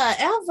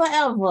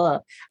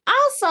 ever.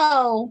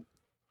 Also,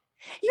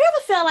 you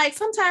ever feel like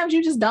sometimes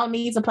you just don't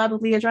need to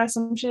publicly address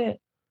some shit?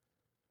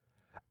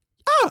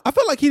 I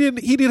felt like he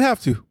didn't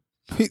have to.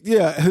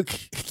 Yeah.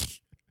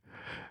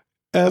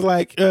 As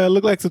like,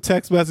 looked like some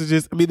text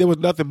messages. I mean, there was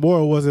nothing more.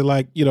 It wasn't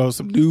like,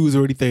 some news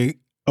or anything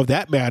of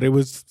that matter. It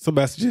was some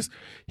messages.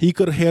 He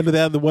could have handled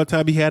that. And the one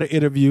time he had an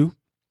interview,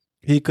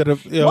 he could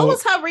have. What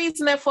was her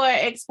reasoning for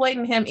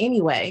exploiting him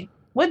anyway?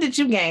 What did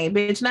you gain,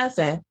 bitch?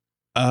 Nothing.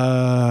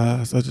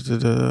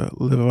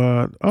 Live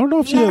on. I don't know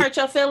if she hurt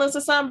your feelings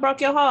or something,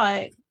 broke your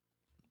heart.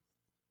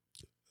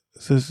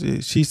 So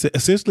she said,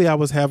 essentially, I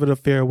was having an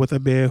affair with a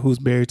man who's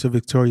married to a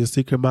Victoria's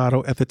Secret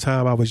model. At the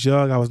time, I was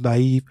young, I was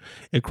naive,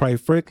 and quite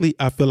frankly,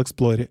 I feel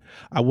exploited.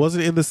 I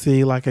wasn't in the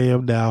scene like I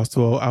am now,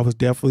 so I was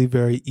definitely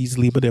very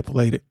easily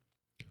manipulated.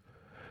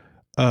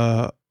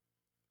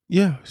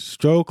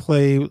 Stroh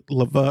claimed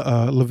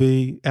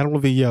Adam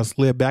Levine,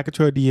 slid back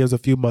into her DMs a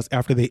few months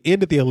after they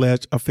ended the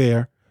alleged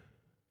affair.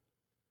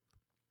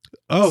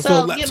 Oh,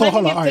 so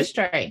hold on. All right.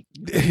 Straight.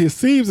 It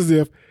seems as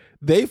if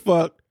they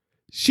fucked.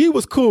 She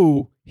was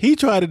cool. He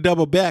tried to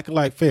double back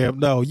like, "Fam,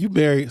 no, you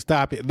married,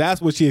 stop it." And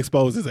that's what she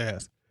exposed his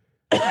ass.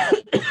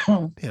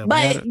 Damn,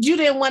 but you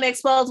didn't want to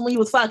expose him when you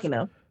was fucking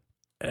him.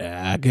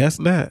 I guess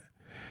not.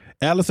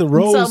 Allison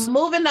Rose. So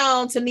moving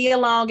on to Nia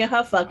Long and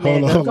her fuck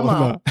nigga. Come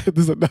on.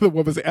 There's another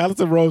woman.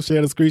 Allison Rose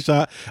shared a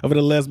screenshot of an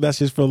alleged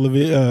message from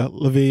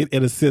Levine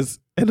and a since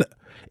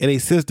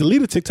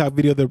deleted TikTok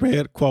video that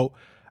read, quote,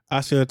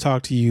 "I shouldn't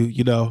talk to you.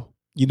 You know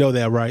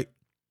that, right?"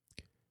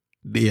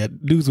 Yeah,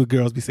 dudes with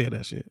girls be saying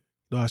that shit.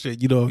 No, I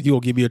should. You gonna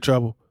get me in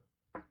trouble.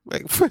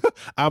 Like,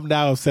 I'm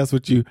now obsessed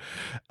with you.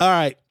 All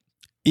right,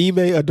 Ime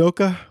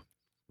Udoka.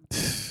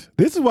 This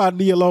is why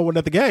Nia Long went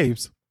at the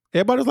games.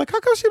 Everybody was like, "How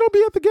come she don't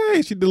be at the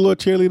games?" She did a little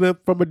cheerleading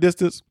from a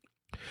distance.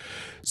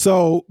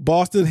 So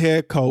Boston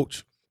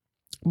Celtics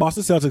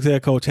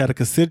head coach had a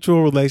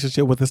consensual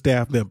relationship with a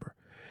staff member,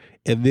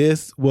 and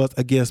this was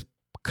against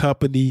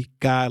company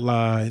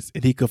guidelines,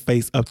 and he could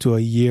face up to a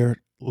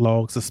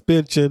year-long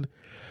suspension.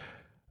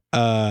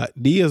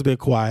 Nia's been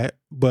quiet,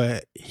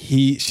 but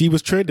she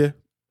was trending.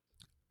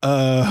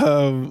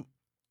 I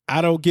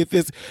don't get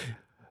this.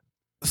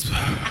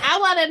 I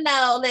want to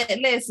know.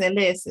 Listen.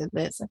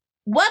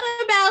 What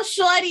about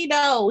Shorty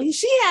though?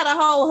 She had a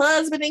whole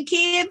husband and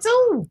kid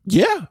too.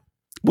 Yeah.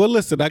 Well,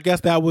 listen. I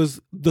guess that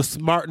was the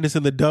smartness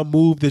and the dumb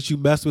move that you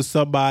mess with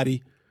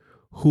somebody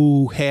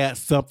who had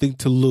something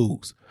to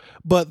lose.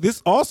 But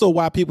this also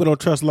why people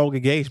don't trust long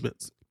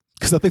engagements.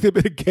 Because I think they've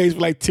been engaged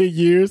for like 10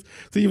 years.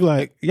 So you're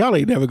like, y'all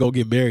ain't never going to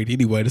get married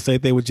anyway. The same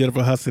thing with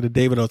Jennifer Hudson and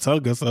David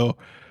Otunga. So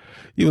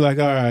you're like,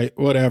 all right,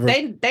 whatever.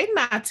 They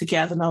not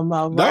together no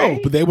more, right? No,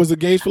 but they was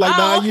engaged for like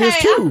 9 years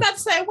too. I'm about to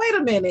say, wait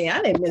a minute.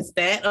 I didn't miss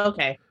that.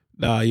 Okay.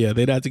 Nah, yeah,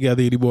 they're not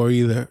together anymore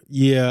either.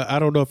 Yeah, I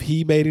don't know if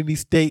he made any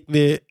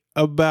statement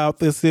about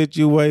the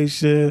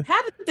situation.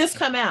 How did this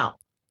come out?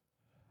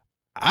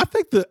 I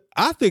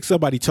think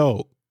somebody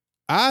told.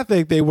 I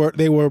think they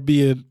were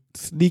being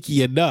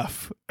sneaky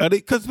enough.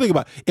 Because think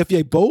about it, if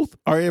they both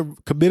are in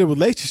committed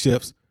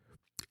relationships,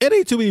 it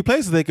ain't too many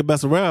places they can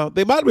mess around.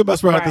 They might have been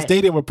messing around at the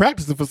stadium or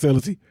practicing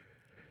facility,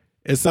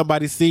 and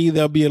somebody seen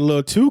them being a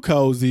little too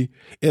cozy,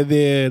 and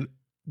then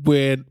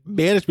when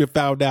management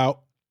found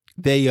out,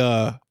 they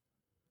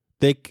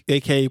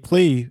came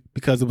clean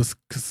because it was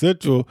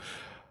consensual.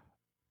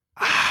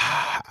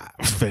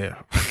 Fair.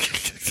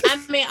 I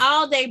mean,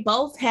 all they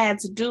both had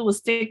to do was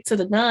stick to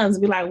the guns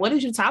and be like, what are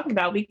you talking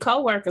about? We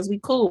co-workers, we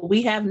cool.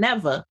 We have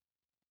never.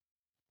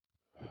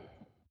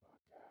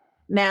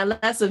 Now,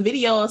 unless a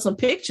video or some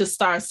pictures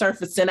start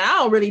surfacing, I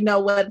don't really know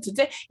what to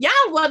do. Y'all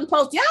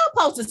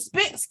supposed to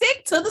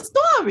stick to the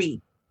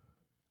story.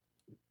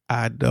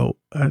 I don't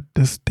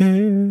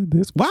understand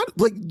this. Why?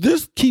 Like,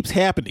 this keeps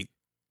happening.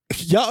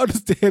 Y'all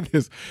understand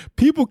this?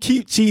 People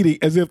keep cheating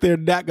as if they're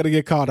not going to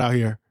get caught out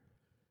here.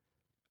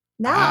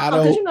 No,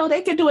 because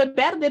they can do it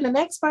better than the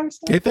next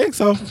person. They think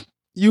so.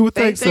 You would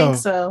think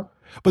so.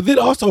 But then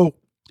also,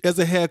 as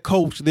a head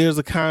coach, there's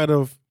a kind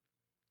of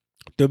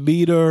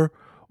demeanor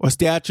or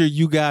stature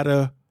you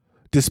gotta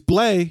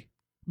display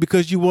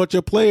because you want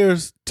your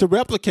players to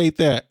replicate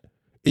that.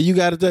 And you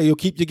gotta you'll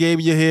keep your game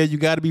in your head. You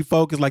gotta be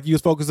focused, like you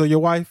was focused on your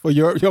wife or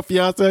your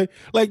fiance.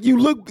 Like, you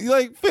look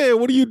like, fam,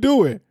 what are you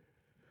doing?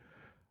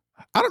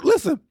 I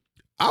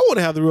want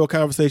to have the real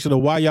conversation of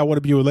why y'all want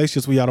to be in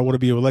relationships when y'all don't want to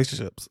be in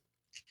relationships.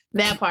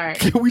 That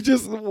part. We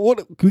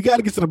got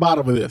to get to the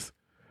bottom of this.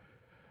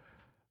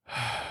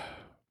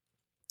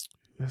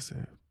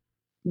 Listen.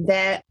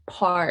 That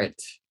part.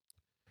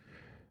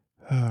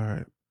 All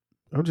right.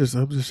 I'm just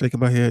shaking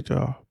my head,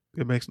 y'all.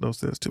 It makes no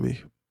sense to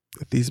me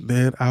that these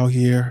men out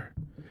here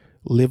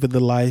living the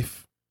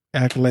life,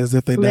 acting as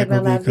if they're not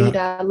going to be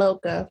vida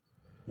loca.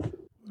 What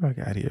I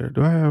got here?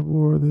 Do I have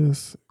more of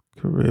this?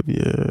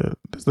 Caribbean.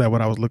 That's not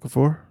what I was looking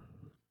for.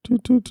 Do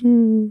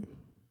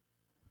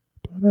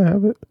I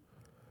have it?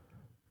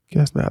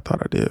 Guess not. I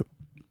thought I did.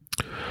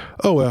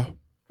 Oh, well.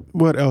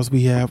 What else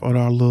we have on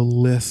our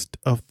little list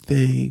of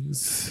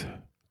things?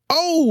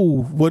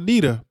 Oh,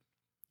 Juanita.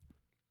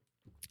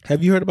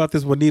 Have you heard about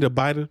this Juanita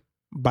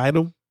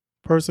Bynum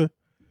person?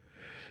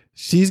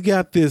 She's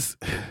got this.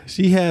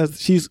 She's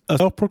a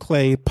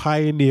self-proclaimed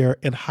pioneer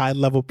in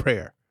high-level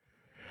prayer.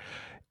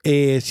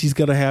 And she's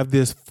going to have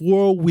this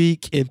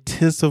 4-week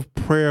intensive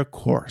prayer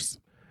course.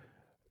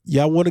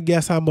 Y'all want to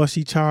guess how much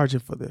she's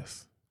charging for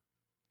this?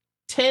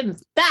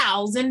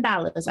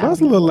 $10,000. That's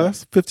a little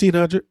less.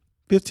 $1,500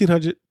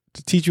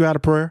 to teach you how to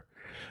pray.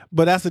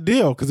 But that's the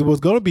deal, because it was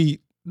going to be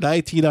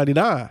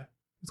 $19.99.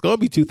 It's going to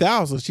be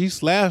 $2,000. She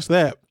slashed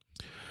that.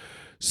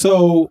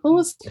 So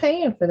who's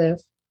paying for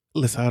this?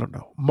 Listen, I don't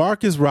know.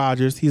 Marcus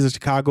Rogers, he's a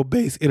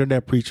Chicago-based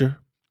internet preacher.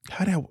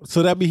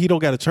 So that means he don't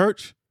got a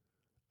church?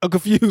 I'm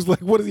confused.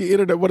 Like, what is the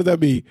internet? What does that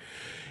mean?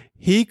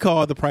 He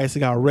called the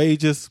pricing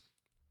outrageous.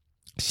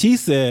 She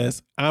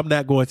says, I'm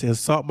not going to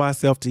insult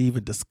myself to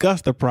even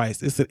discuss the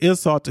price. It's an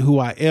insult to who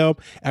I am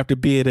after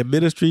being in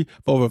ministry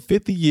for over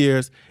 50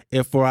 years.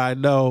 And for I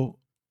know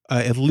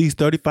at least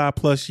 35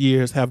 plus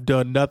years have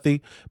done nothing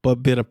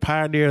but been a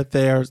pioneer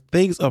in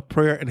things of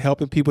prayer and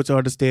helping people to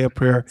understand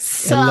prayer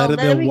and letting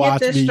them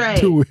watch me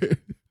do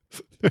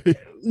it.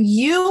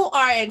 You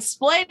are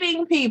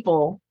exploiting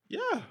people.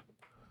 Yeah.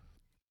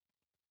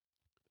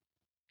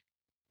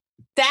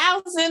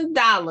 $1,000,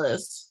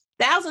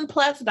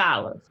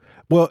 $1,000+.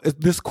 Well,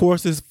 this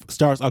course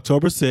starts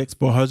October 6th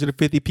for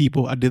 150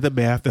 people. I did the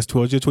math. That's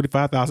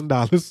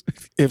 $225,000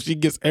 if she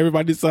gets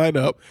everybody to sign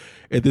up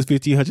at this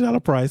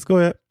 $1,500 price. Go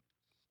ahead.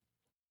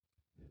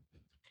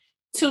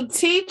 To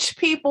teach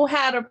people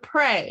how to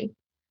pray,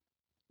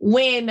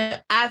 when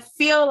I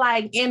feel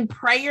like in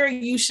prayer,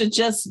 you should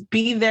just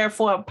be there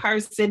for a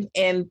person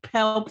and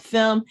help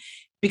them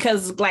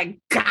because, like,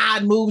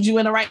 God moved you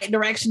in the right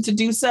direction to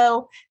do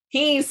so.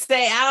 He ain't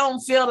say, I don't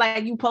feel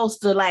like you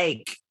supposed to,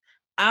 like,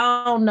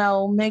 I don't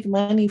know, make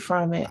money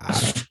from it.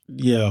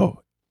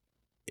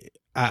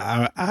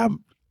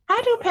 I'm.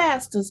 How do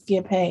pastors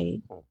get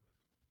paid?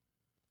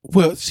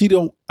 Well, she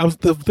don't.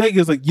 The thing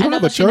is, like, you don't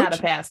have a church. Not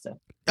a pastor.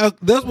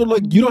 That's what,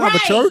 like, you don't have a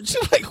church.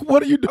 Like,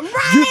 what are you doing?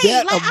 Right. You're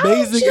that like,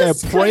 amazing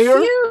at prayer.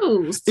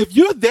 Confused. If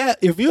you're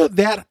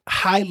that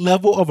high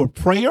level of a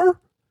prayer,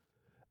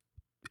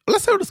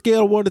 let's say on a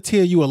scale of 1 to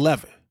 10, you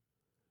 11.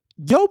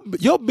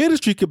 Your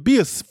ministry could be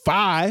a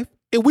 5,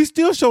 and we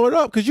still showing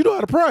up because you know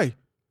how to pray.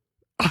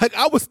 Like,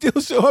 I would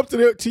still show up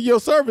to your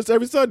service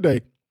every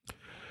Sunday.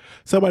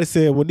 Somebody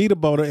said, Juanita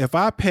Bona, if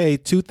I pay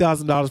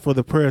 $2,000 for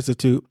the Prayer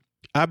Institute,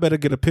 I better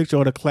get a picture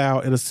on a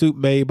cloud in a suit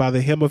made by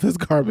the hem of his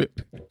garment.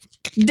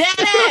 Dead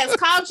ass.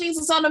 Call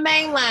Jesus on the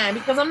main line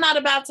because I'm not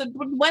about to.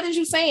 What is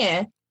you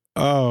saying?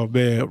 Oh,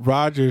 man.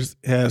 Rogers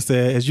has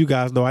said, as you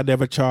guys know, I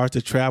never charge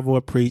to travel or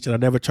preach, and I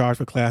never charge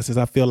for classes.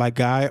 I feel like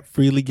God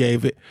freely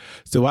gave it,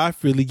 so I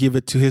freely give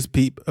it to his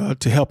people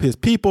to help his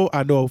people.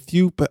 I know a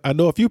few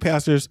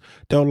pastors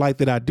don't like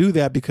that I do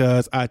that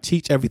because I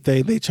teach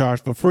everything they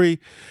charge for free.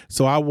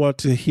 So I want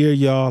to hear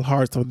y'all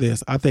hearts on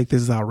this. I think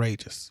this is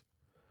outrageous.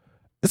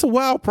 It's a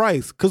wild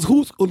price because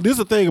this is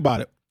the thing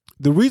about it.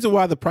 The reason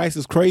why the price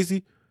is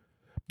crazy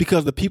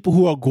because the people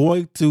who are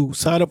going to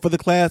sign up for the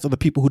class are the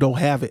people who don't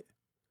have it.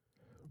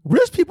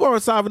 Rich people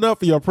aren't signing up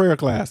for your prayer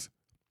class.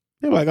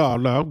 They're like, oh,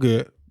 no, I'm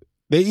good.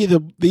 They either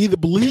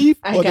believe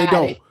or they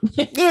don't.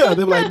 Yeah,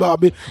 they're like, no,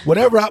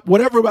 whatever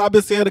I've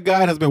been saying to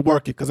God has been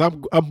working because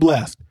I'm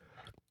blessed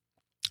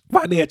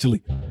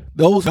financially.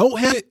 Those who don't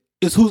have it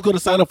is who's going to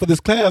sign up for this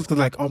class because,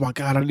 like, oh my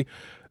God,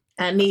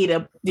 I need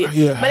a.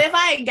 Yeah. But if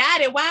I ain't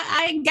got it, why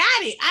I ain't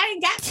got it? I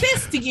ain't got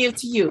this to give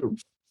to you.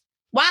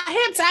 Why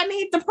hence I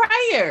need the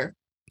prayer.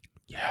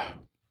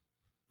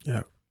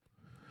 Yeah.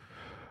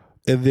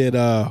 And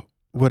then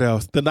what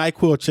else? The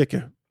NyQuil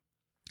chicken.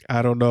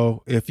 I don't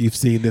know if you've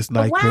seen this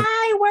NyQuil.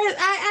 Why? Where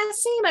I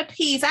seen a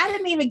piece. I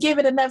didn't even give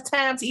it enough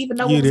time to even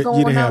know what was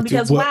going on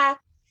because why?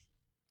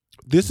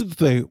 This is the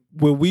thing.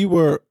 When we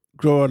were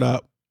growing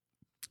up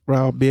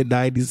around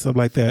mid-90s, something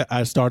like that,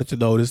 I started to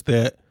notice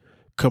that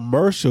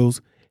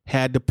commercials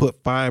had to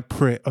put fine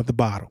print on the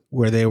bottom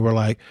where they were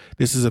like,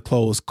 this is a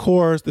closed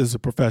course, this is a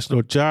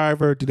professional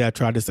driver, do not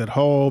try this at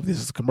home, this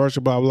is a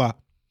commercial, blah, blah.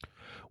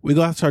 We're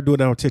going to start doing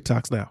that on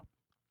TikToks now.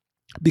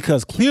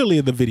 Because clearly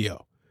in the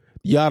video,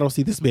 y'all don't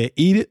see this man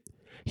eat it.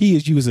 He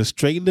is using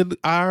straightening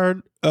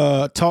iron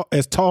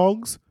as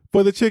tongs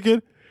for the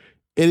chicken.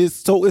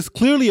 It's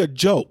clearly a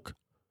joke.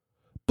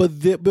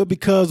 But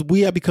because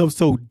we have become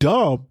so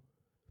dumb,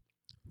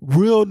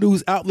 real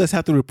news outlets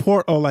have to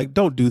report on like,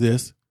 don't do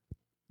this.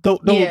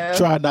 Don't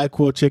try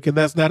NyQuil chicken.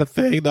 That's not a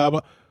thing. No,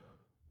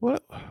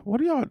 but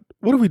what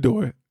are we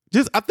doing?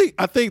 I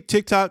think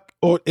TikTok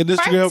or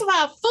Instagram. First of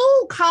all,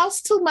 food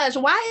costs too much.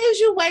 Why is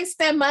you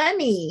wasting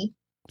money?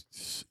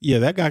 Yeah,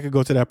 that guy could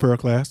go to that prayer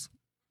class.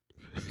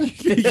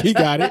 He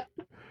got it.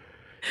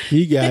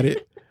 He got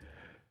it.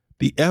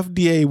 The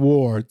FDA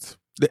warns.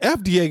 The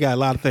FDA got a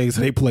lot of things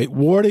on their plate.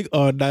 Warning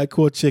on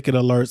NyQuil chicken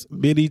alerts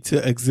many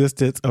to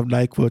existence of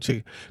NyQuil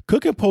chicken.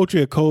 Cooking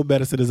poultry and cold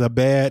medicine is a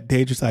bad,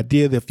 dangerous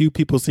idea that few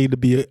people seem to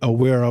be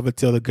aware of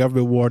until the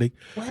government warning.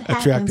 What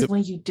happens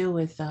when you do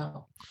it,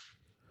 though?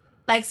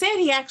 Like, said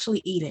he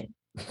actually eat it.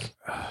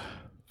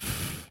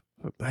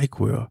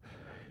 NyQuil.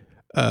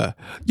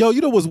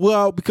 You know what's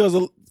wild? Because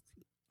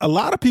a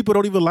lot of people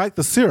don't even like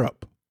the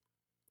syrup.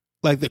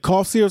 Like the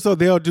cough syrup, so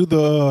they'll do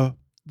the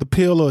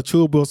pill or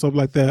chewable or something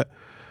like that.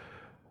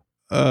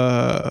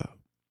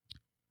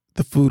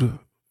 The food,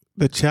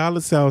 the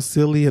challenge sounds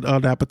silly and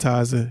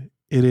unappetizing,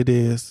 and it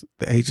is,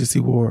 the agency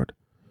warned.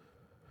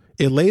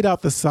 It laid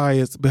out the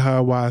science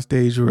behind why it's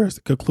dangerous,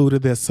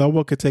 concluded that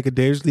someone could take a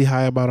dangerously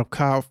high amount of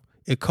cough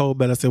and cold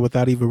medicine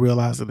without even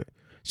realizing it.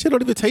 Shit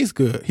don't even taste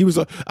good. He was,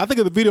 I think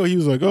in the video he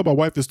was like, "Oh, my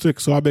wife is sick,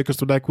 so I make her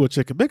some NyQuil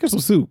chicken. Make her some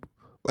soup."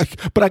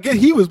 Like, but I get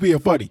he was being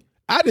funny.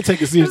 I didn't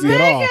take it seriously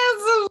at all.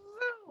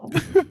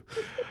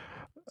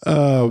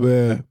 Oh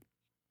man.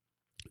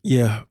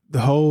 Yeah,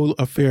 the whole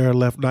affair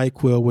left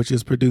NyQuil, which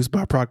is produced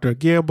by Procter &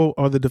 Gamble,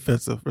 on the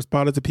defensive,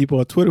 responding to people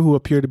on Twitter who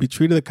appear to be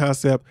treating the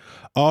concept,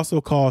 also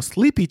called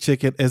sleepy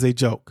chicken, as a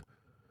joke.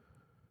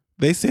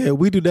 They said,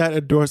 "We do not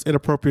endorse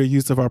inappropriate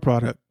use of our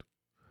product."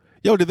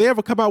 Yo, did they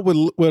ever come out with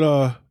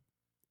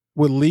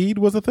lead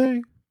was a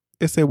thing?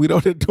 They said we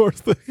don't endorse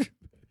the.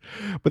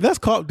 But that's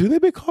cough. Do they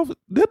make cough?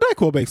 The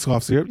NyQuil makes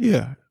cough syrup.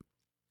 Yeah.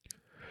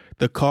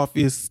 The cough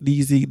is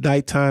sneezy,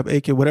 nighttime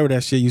aching, whatever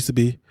that shit used to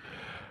be.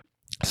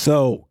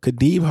 So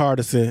Kadeem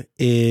Hardison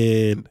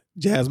and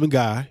Jasmine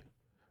Guy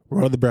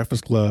were on the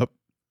Breakfast Club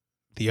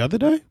the other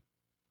day.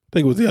 I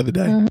think it was the other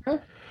day. Mm-hmm.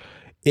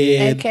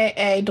 And,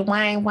 AKA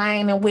Dwayne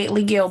Wayne and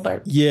Whitley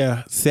Gilbert.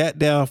 Yeah, sat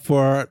down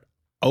for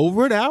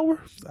over an hour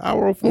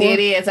or 4. It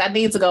is. I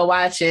need to go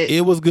watch it.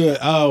 It was good.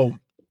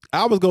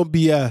 I was gonna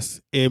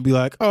BS and be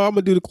like, "Oh, I'm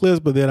gonna do the clips,"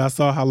 but then I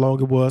saw how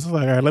long it was. I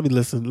was like, "All right, let me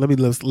listen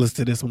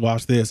to this and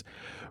watch this."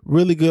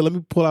 Really good. Let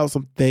me pull out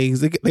some things.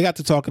 They got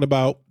to talking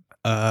about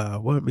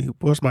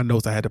what's my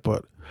notes I had to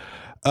put.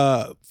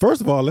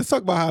 First of all, let's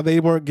talk about how they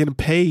weren't getting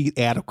paid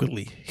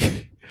adequately.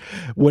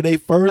 When they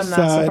first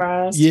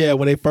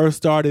when they first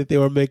started, they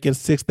were making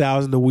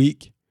 $6,000 a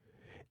week,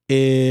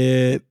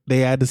 and they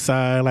had to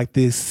sign like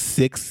these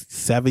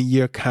 6-7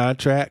 year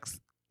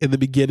contracts in the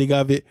beginning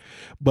of it,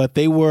 but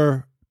they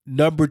were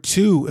number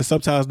 2 and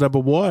sometimes number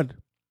 1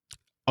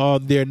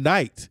 on their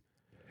night.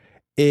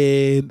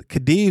 And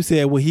Kadeem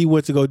said when he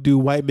went to go do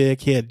White Man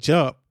Can't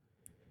Jump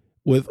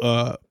with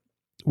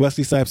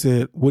Wesley Snipes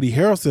and Woody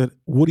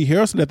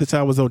Harrelson at the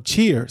time was on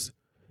Cheers,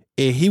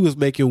 and he was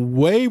making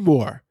way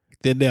more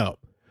than them.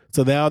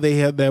 So now they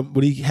had them.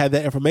 When he had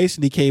that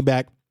information, he came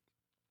back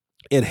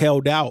and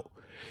held out.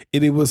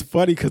 And it was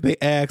funny because they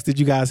asked, "Did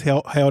you guys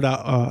hold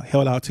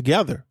out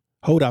together?"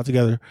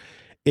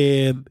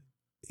 And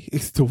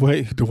it's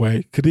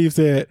Dwayne. Kadeem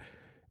said,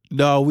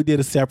 "No, we did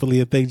it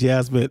separately." And think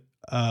Jasmine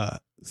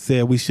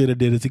said we should have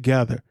did it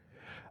together.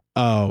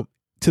 To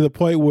the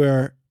point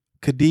where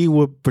Kadeem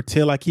would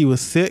pretend like he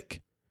was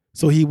sick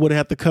so he wouldn't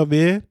have to come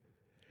in.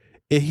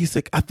 And he's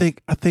like, I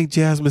think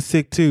Jasmine's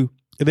sick too.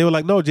 And they were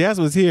like, "No,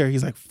 Jasmine's here."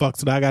 He's like, "Fuck,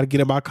 so now I got to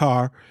get in my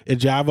car and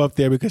drive up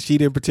there because she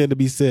didn't pretend to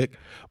be sick."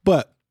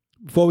 But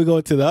before we go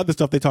into the other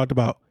stuff they talked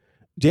about,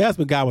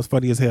 Jasmine Guy was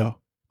funny as hell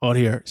on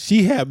here.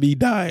 She had me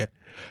dying.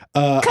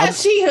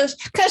 Cause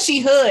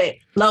she hood,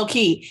 low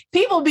key.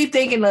 People be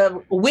thinking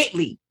of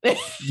Whitley.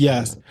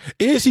 Yes.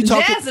 And she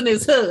talked. Jasmine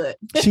is hood.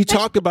 She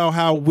talked about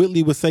how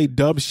Whitley would say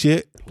dumb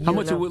shit. How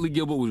much of Whitley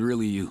Gilbert was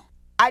really you?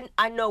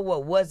 I know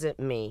what wasn't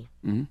me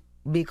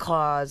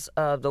because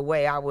of the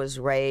way I was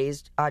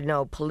raised. I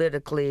know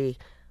politically,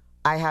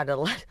 I had a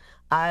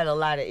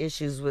lot of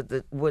issues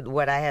with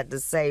what I had to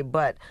say,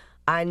 but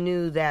I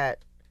knew that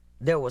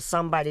there was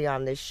somebody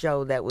on this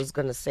show that was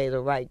going to say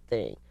the right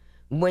thing.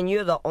 When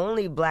you're the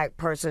only black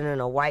person in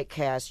a white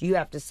cast, you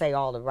have to say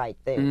all the right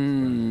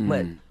things.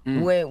 But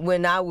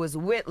when I was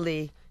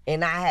Whitley,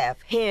 and I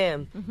have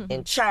him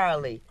and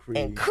Charlie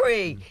and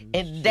Creed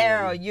and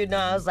Daryl, you know,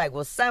 I was like,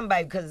 well,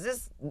 somebody, because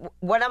this,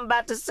 what I'm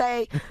about to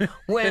say,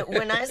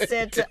 when I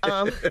said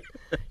to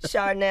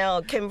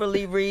Charnel,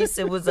 Kimberly Reese,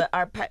 it was an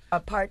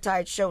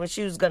apartheid show, and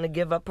she was going to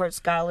give up her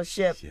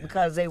scholarship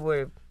because they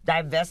were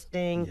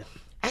divesting. Yeah.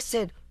 I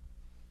said,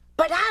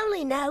 but I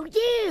only know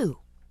you.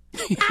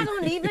 I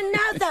don't even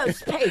know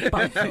those people.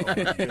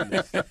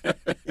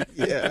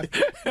 Yeah.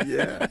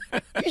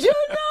 You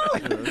know,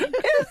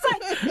 it's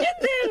like, and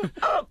then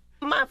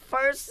my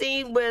first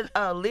scene with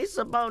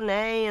Lisa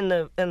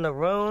Bonet in the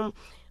room,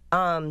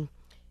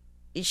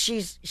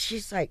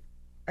 she's like,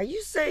 "Are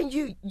you saying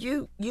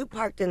you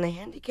parked in the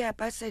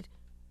handicap?" I said,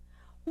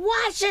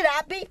 "Why should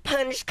I be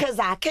punished because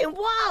I can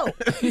walk?"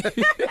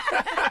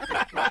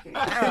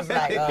 I was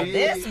like, "Oh,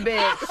 this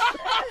bitch."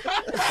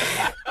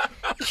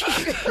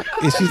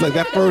 And she's like,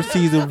 that first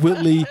season,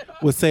 Whitley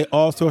would say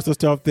all sorts of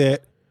stuff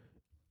that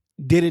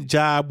didn't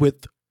jive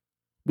with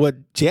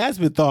what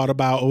Jasmine thought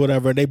about or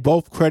whatever. And they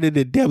both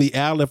credited Debbie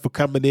Allen for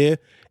coming in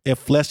and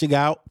fleshing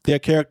out their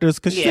characters.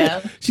 Because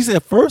she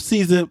said, first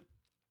season,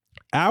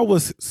 I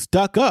was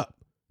stuck up,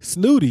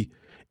 snooty,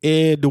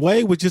 and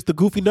Dwayne was just a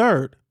goofy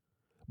nerd.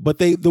 But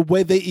the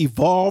way they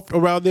evolved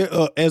around there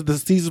as the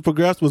seasons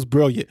progressed was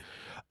brilliant.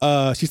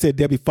 She said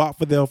Debbie fought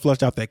for them,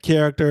 fleshed out their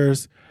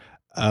characters.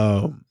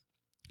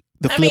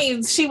 I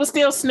mean, she was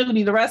still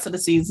snooty the rest of the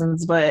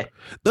seasons, but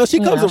no, she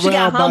comes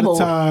around by the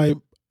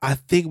time. I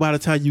think by the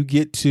time you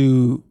get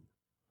to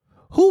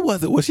who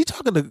was it? Was she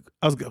talking to?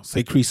 I was gonna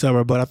say Cree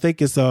Summer, but I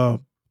think it's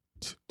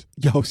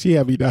she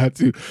had me down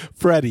too.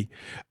 Freddie.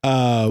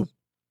 Was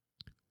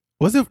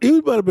it?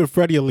 It might have been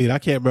Freddie or Lena. I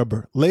can't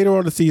remember. Later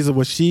on in the season,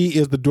 when she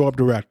is the dorm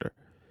director,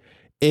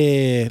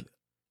 and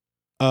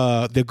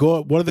they're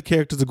going. One of the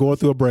characters are going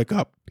through a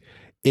breakup,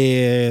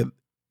 and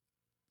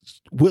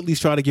Whitley's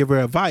trying to give her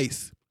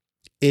advice.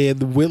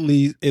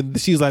 And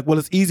she's like, well,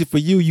 it's easy for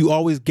you. You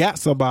always got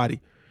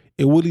somebody.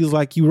 And Whitley's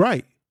like, you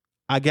right.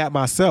 I got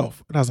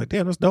myself. And I was like,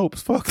 damn, that's dope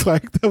as fuck.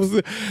 Like, that was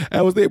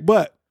it.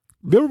 But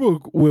remember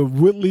when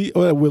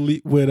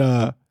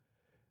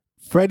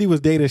Freddie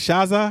was dating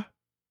Shaza?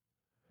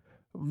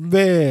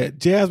 Man,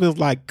 Jasmine's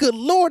like, good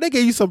Lord, they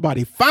gave you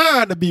somebody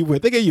fine to be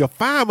with. They gave you a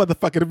fine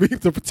motherfucker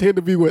to pretend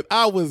to be with.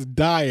 I was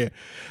dying.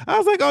 I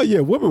was like, oh yeah,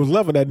 women was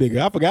loving that nigga.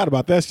 I forgot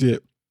about that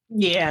shit.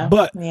 Yeah.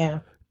 But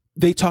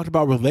they talked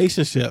about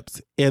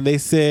relationships, and they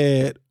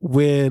said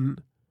when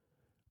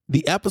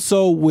the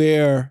episode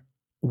where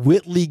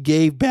Whitley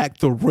gave back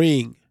the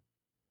ring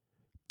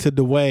to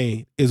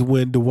Dwayne is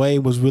when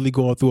Dwayne was really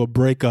going through a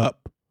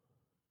breakup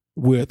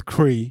with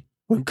Cree,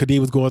 when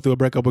Kadeem was going through a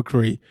breakup with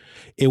Cree.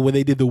 And when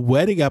they did the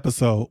wedding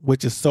episode,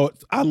 which is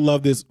I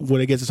love this when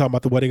they get to talk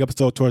about the wedding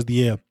episode towards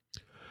the end.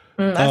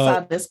 I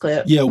saw this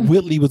clip. Yeah,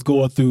 Whitley was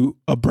going through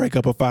a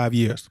breakup of 5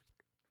 years.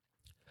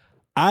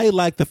 I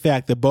like the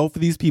fact that both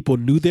of these people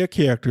knew their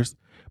characters.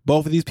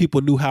 Both of these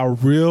people knew how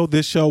real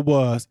this show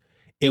was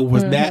and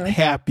was not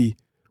happy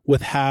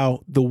with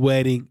how the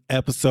wedding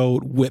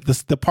episode went,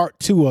 the part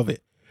 2 of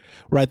it,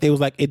 right? They was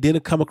like, it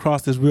didn't come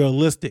across as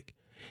realistic.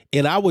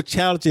 And I would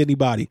challenge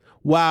anybody,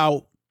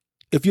 wow,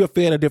 if you're a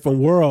fan of Different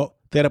World,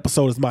 that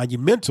episode is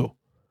monumental.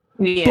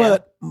 Yeah.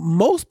 But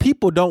most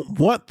people don't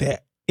want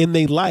that in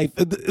their life,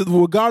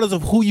 regardless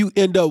of who you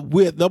end up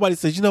with. Nobody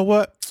says, you know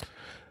what?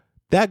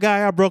 That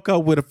guy I broke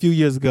up with a few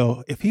years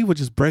ago, if he would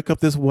just break up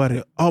this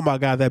wedding, oh my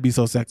God, that'd be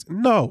so sexy.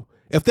 No.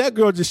 If that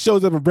girl just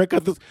shows up and break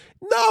up this,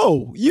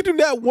 no, you do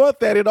not want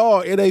that at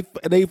all. And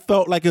they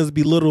felt like it was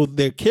belittled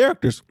their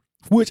characters,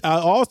 which I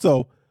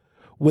also,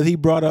 when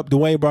Dwayne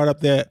brought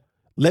up that,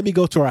 let me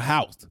go to her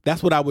house.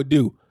 That's what I would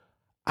do.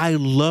 I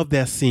love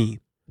that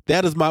scene.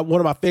 That is one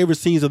of my favorite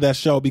scenes of that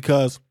show,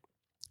 because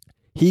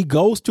he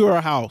goes to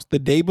her house the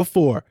day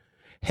before,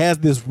 has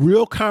this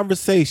real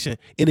conversation,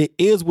 and it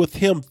ends with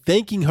him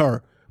thanking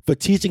her for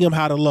teaching him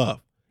how to love.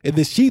 And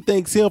then she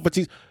thanks him for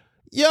teaching.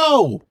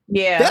 Yo,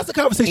 that's the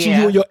conversation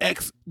you and your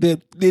ex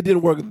that it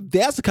didn't work.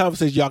 That's the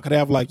conversation y'all could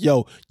have, like,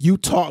 yo, you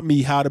taught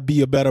me how to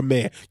be a better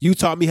man. You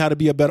taught me how to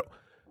be a better.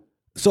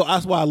 So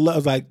that's why I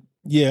love, like,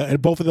 yeah,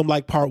 and both of them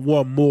like part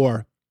 1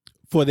 more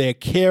for their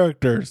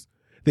characters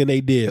than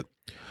they did.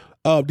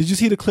 Did you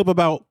see the clip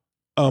about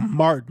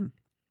Martin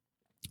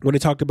when they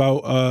talked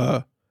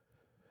about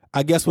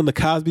I guess when the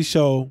Cosby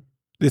Show,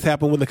 this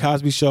happened when the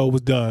Cosby Show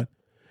was done,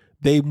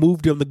 they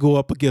moved him to go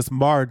up against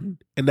Martin,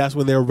 and that's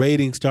when their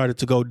ratings started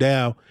to go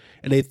down,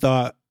 and they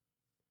thought,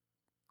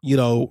 you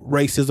know,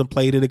 racism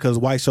played in it because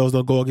white shows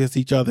don't go against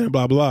each other and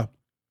blah, blah.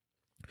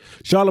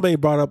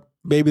 Charlamagne brought up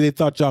maybe they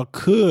thought y'all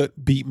could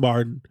beat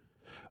Martin,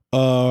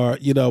 or,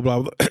 you know,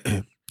 blah,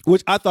 blah,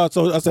 which I thought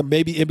so. I said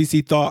maybe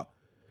NBC thought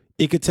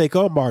it could take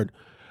on Martin.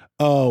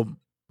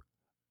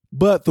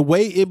 But the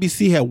way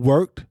NBC had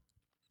worked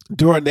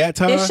during that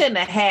time, it shouldn't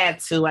have had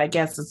to, I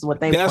guess is what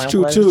they that's point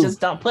true was. too. Just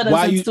don't put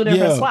us in 2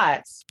 different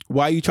slots.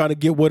 Why are you trying to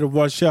get rid of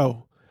one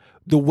show?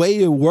 the way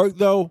it worked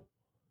though,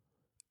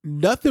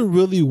 nothing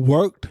really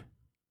worked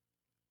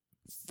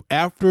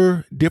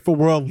after Different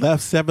World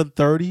left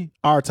 7:30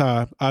 our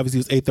time. Obviously,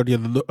 it was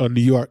 8:30 in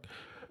New York.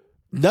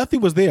 Nothing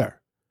was there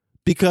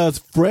because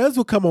Friends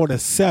would come on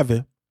at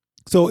 7.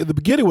 So in the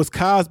beginning it was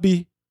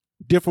Cosby,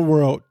 Different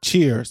World,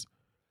 Cheers.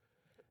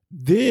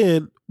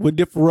 Then when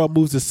Different World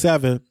moves to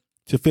 7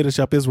 to finish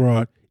up his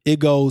run, it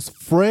goes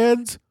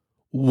Friends,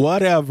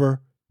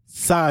 whatever,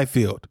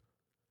 Seinfeld.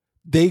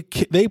 They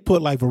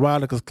put like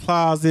Veronica's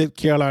Closet,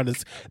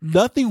 Carolina's.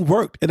 Nothing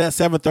worked in that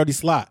 7:30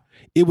 slot.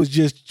 It was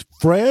just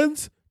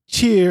Friends,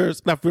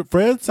 Cheers, not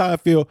Friends,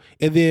 Seinfeld,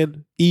 and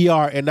then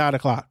ER at 9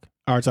 o'clock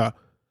our time.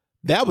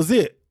 That was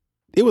it.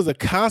 It was a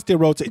constant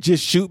rotation.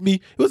 Just Shoot Me.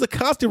 It was a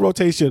constant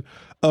rotation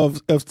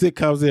of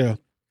sitcoms there.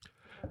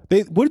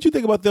 What did you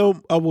think about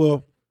them?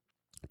 Well,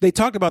 they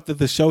talked about that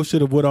the show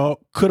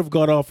could have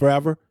gone on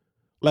forever.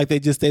 Like they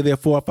just stay there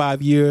 4 or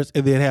 5 years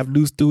and then have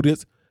new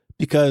students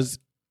because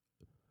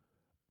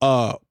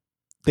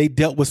they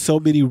dealt with so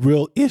many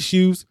real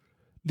issues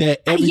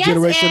that every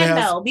generation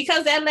has. No,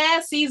 because that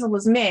last season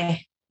was meh.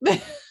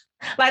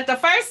 Like the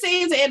first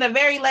season and the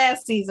very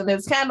last season,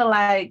 it's kind of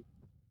like,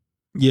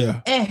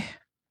 eh.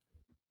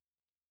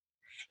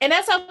 And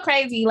that's so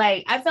crazy.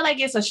 Like, I feel like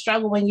it's a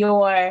struggle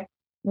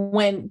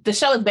when the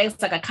show is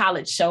based like a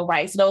college show,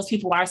 right? So those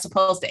people are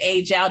supposed to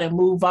age out and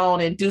move on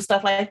and do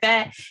stuff like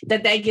that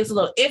gets a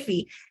little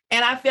iffy.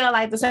 And I feel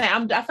like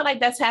I feel like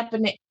that's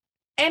happening,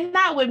 and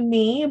not with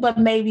me, but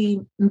maybe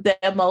the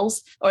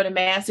most or the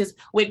masses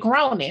with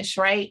Grownish,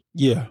 right?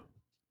 Yeah.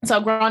 So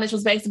Grownish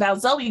was based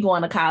about Zoe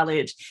going to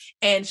college,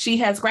 and she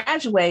has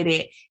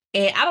graduated.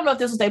 And I don't know if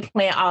this was their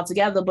plan all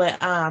together, but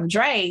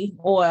Dre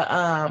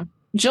or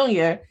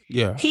Junior,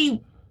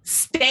 he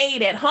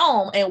stayed at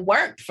home and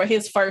worked for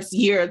his first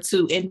year or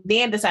two and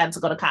then decided to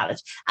go to college.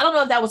 I don't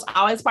know if that was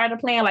always part of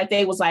the plan. Like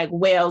they was like,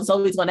 well,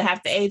 Zoe's going to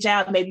have to age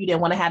out. Maybe you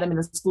didn't want to have them in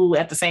the school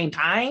at the same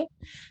time.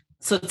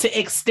 So to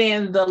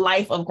extend the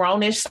life of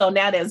Grownish. So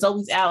now that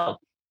Zoe's out,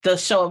 the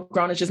show of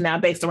Grownish is now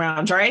based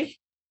around Dre.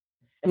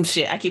 And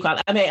shit, I keep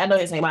calling. I mean, I know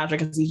his name Andre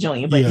because he's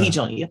Junior, but he's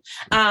Junior.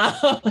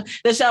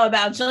 The show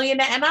about Junior,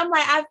 and I'm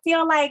like, I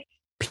feel like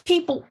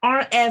people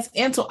aren't as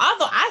into.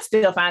 Although I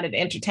still find it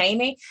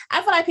entertaining,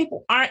 I feel like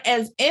people aren't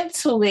as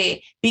into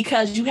it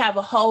because you have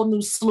a whole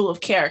new slew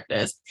of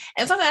characters,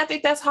 and sometimes I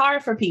think that's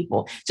hard for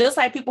people. Just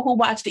like people who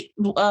watch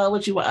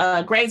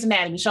the Grey's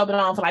Anatomy show been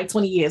on for like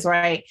 20 years,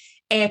 right?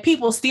 And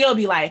people still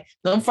be like,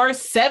 the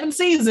first 7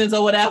 seasons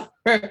or whatever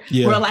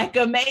were like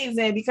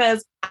amazing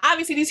because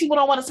obviously these people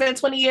don't want to spend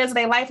 20 years of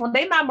their life on.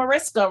 They're not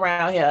Mariska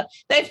around here.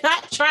 They're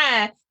not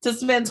trying to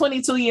spend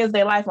 22 years of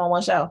their life on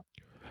one show.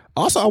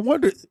 Also, I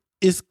wonder,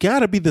 it's got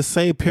to be the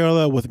same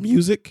parallel with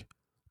music.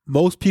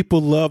 Most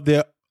people love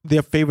their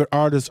favorite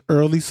artist's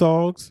early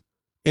songs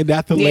and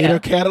not the later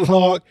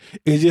catalog.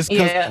 It's just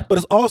but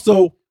it's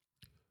also,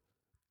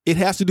 it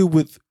has to do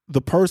with the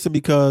person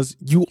because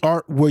you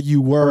aren't where you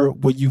were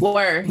when you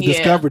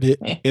discovered it,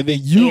 and then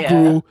you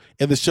grew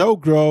and the show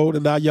grew,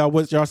 and now y'all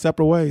went y'all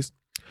separate ways.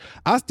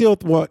 I still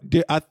for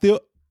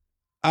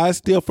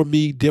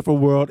me, Different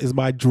World is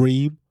my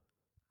dream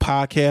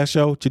podcast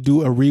show to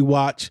do a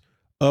rewatch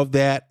of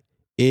that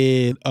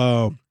and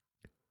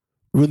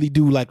really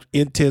do like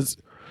intense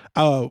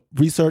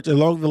research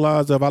along the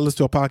lines of, I listen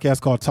to a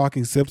podcast called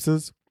Talking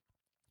Simpsons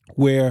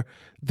where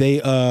they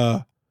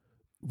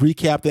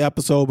recap the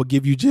episode but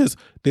give you just,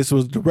 this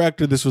was the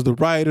director, this was the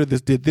writer,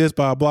 this did this,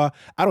 blah, blah.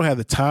 I don't have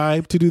the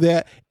time to do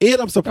that.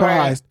 And I'm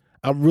surprised,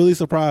 I'm really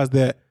surprised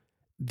that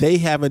they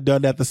haven't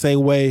done that the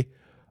same way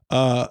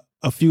a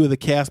few of the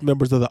cast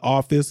members of The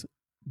Office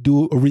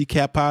do a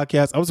recap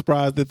podcast. I'm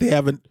surprised that they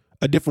haven't,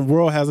 A Different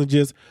World hasn't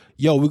just,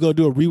 we're going to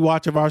do a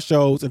rewatch of our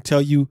shows and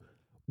tell you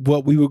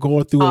what we were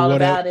going through. All and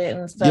whatever. about it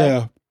and stuff.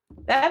 Yeah.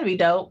 That'd be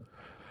dope.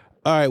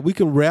 All right, we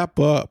can wrap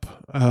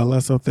up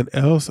unless something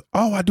else.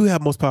 Oh, I do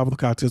have Most Popular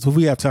Cocktails, so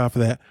we have time for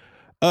that.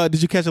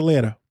 Did you catch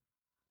Atlanta?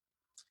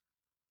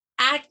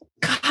 I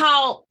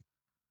caught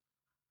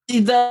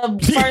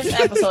the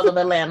first episode of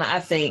Atlanta, I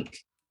think.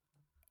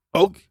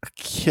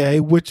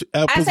 Okay, which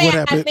episode? What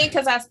happened? I think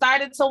because I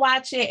started to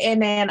watch it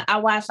and then I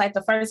watched like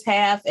the first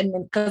half, and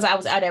then because I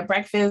was out at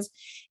breakfast,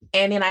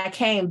 and then I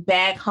came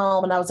back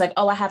home and I was like,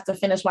 oh, I have to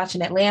finish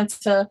watching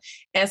Atlanta,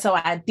 and so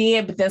I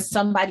did. But then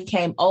somebody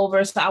came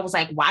over, so I was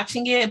like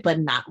watching it but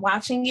not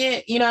watching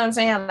it. You know what I'm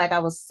saying? Like I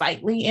was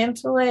slightly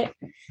into it,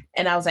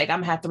 and I was like,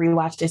 I'm gonna have to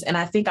rewatch this. And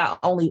I think I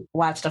only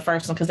watched the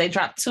first one because they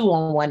dropped 2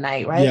 on one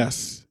night, right?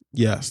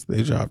 Yes,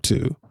 they dropped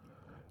 2.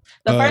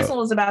 The first one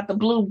was about the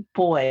blue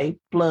boy,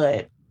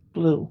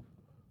 Blue.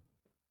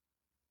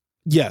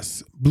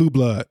 Yes, Blue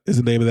Blood is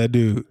the name of that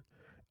dude.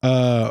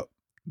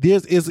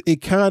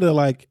 It kind of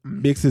like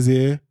mixes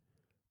in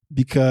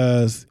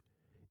because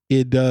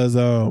it does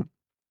Earn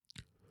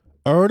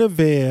and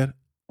Van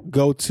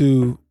go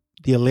to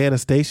the Atlanta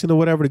station or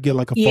whatever to get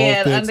like a phone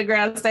fix. The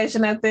underground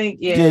station, I think.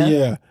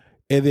 Yeah.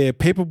 And then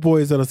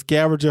Paperboy is on a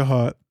scavenger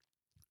hunt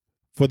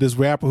for this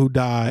rapper who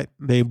died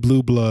named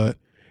Blue Blood.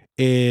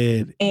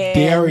 and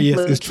Darius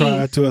is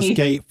trying to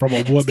escape from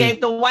a woman.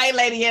 Escape the white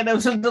lady in the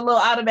little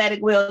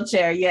automatic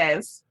wheelchair,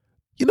 yes.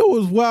 You know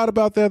what was wild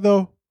about that,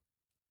 though?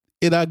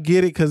 And I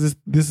get it because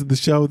this is the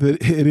show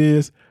that it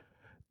is.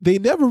 They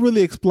never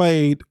really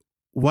explained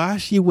why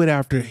she went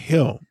after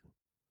him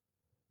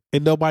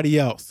and nobody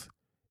else.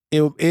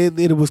 And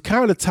it was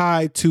kind of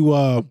tied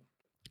to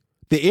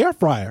the air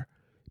fryer,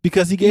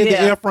 because he gave the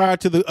air fryer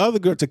to the other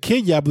girl, to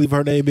Kenya, I believe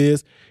her name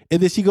is,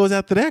 and then she goes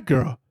after that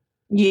girl.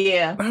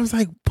 Yeah. And I was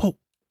like,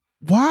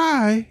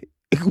 why?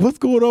 What's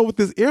going on with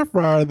this air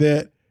fryer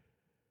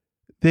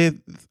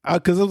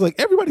because I was like,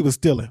 everybody was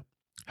stealing.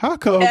 How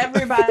come?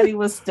 Everybody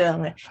was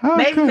stealing.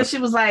 Maybe because she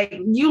was like,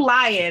 you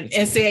lying,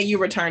 and said you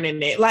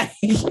returning it. Like,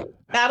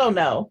 I don't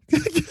know. She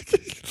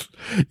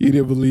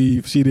didn't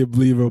believe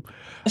him.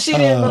 She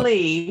didn't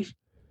believe.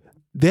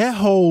 That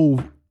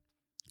whole,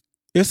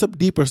 there's some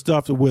deeper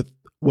stuff with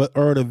what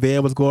Ern and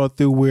Van was going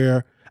through,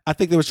 where I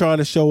think they were trying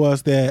to show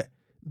us that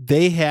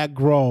they had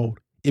grown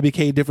and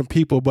became different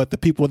people, but the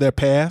people in their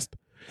past.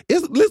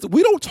 Listen,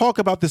 we don't talk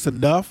about this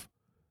enough,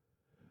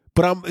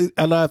 but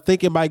I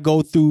think it might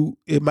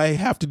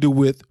have to do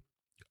with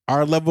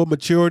our level of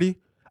maturity.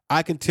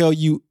 I can tell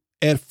you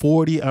at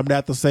 40, I'm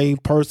not the same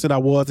person I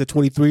was at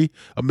 23.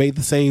 I made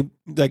the same,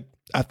 like,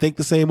 I think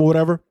the same or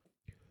whatever.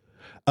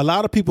 A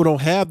lot of people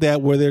don't have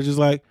that, where they're just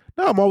like,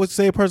 no, I'm always the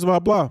same person, blah,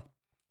 blah.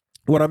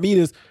 What I mean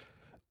is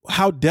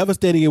how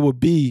devastating it would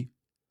be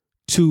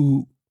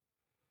to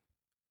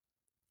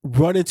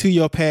run into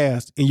your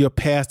past and your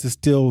past is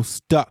still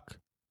stuck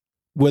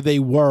where they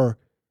were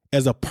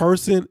as a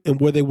person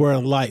and where they were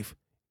in life,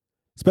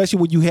 especially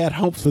when you had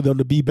hopes for them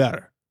to be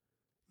better.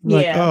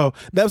 Like, oh,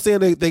 I'm saying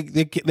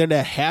they're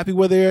not happy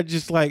where they're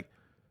just like,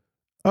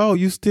 oh,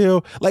 you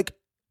still, like,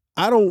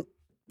 I don't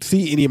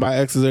see any of my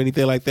exes or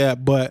anything like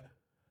that, but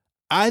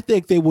I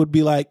think they would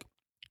be like,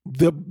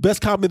 the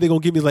best compliment they're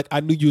going to give me is like, I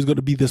knew you was going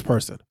to be this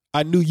person.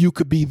 I knew you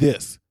could be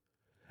this.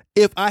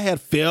 If I had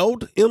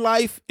failed in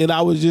life and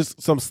I was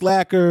just some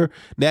slacker,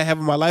 not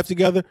having my life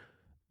together,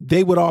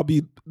 they would all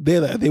be there.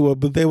 They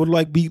would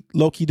like be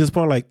low key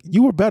disappointed. Like,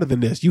 you were better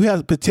than this. You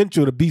had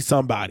potential to be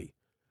somebody,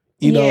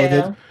 you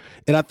know.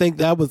 And I think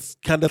that's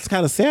kind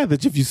of sad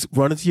that if you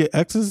run into your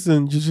exes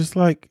and you're just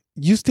like,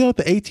 you still at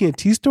the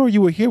AT&T store?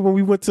 You were here when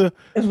we went to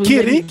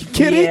Kid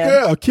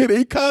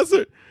Ink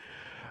concert.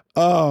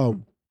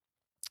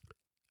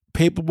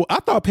 Paperboy. I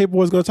thought Paperboy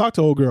was going to talk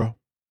to old girl,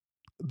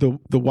 the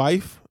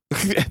wife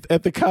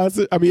at the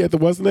concert. I mean, at the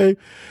what's the name?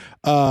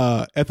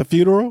 At the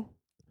funeral.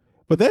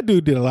 But that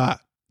dude did a lot.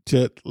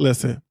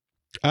 Listen,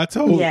 I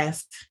told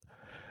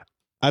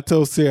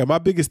Sarah, my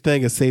biggest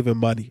thing is saving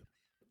money.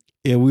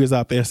 And we was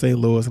out there in St.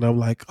 Louis, and I'm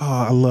like, oh,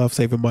 I love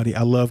saving money.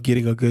 I love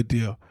getting a good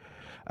deal.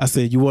 I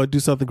said, you want to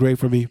do something great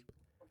for me?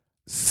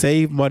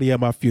 Save money at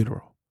my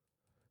funeral.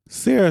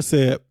 Sarah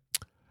said,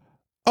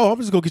 oh, I'm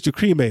just going to get you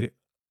cremated.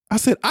 I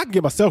said, I can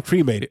get myself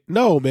cremated.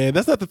 No, man,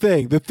 that's not the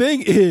thing. The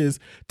thing is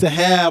to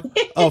have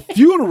a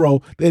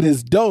funeral that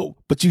is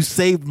dope, but you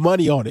saved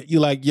money on it. You're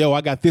like, yo,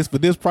 I got this for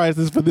this price,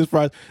 this for this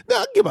price. No,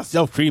 I can get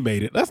myself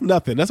cremated. That's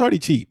nothing. That's already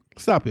cheap.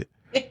 Stop it.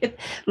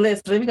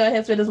 Listen, let me go ahead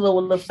and spend this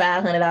little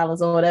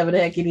 $500 or whatever the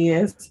heck it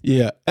is.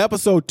 Yeah,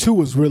 episode 2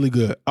 was really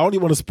good. I don't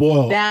even want to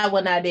spoil that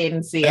one. I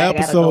didn't see.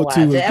 Episode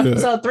 2 is good.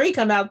 Episode 3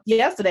 come out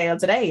yesterday or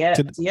today.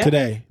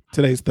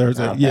 Today's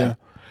Thursday. Okay. Yeah.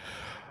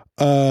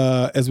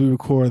 As we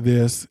record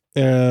this,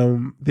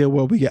 then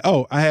what we get?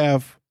 Oh, I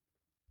have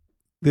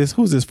this.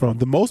 Who's this from?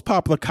 The most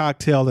popular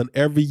cocktail in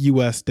every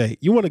U.S. state.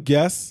 You want to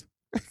guess?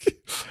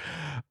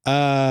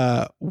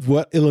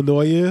 What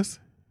Illinois is?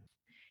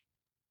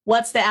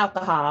 What's the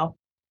alcohol?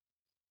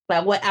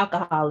 Like, what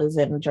alcohol is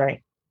in the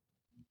drink?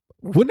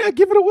 Wouldn't that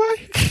give it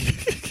away?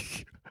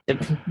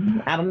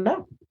 I don't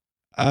know.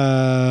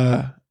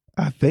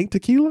 I think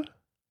tequila.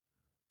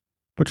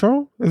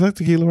 Patron? Is that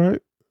tequila,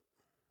 right?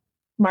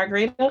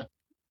 Margarita?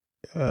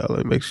 Let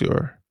me make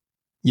sure.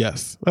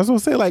 Yes. That's what I'm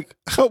saying. Like,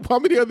 how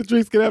many other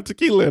drinks can have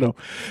tequila in them?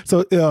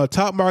 So,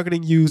 top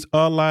marketing used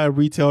online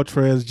retail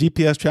trends,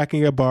 GPS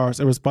tracking at bars,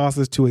 and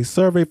responses to a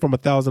survey from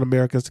 1,000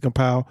 Americans to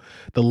compile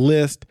the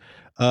list.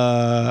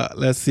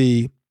 Let's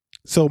see.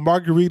 So,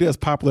 margarita is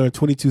popular in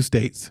 22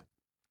 states.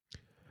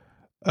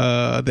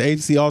 The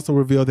agency also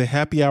revealed that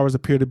happy hours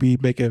appear to be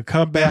making a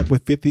comeback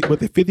with a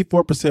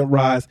 54%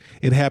 rise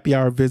in happy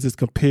hour visits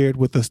compared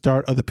with the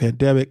start of the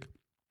pandemic.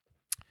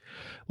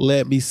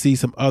 Let me see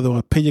some other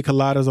ones. Pina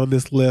coladas on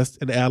this list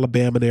in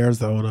Alabama and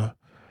Arizona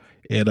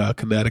and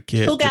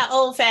Connecticut. Who got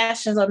old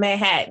fashions or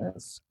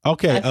Manhattans?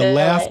 Okay,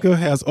 Alaska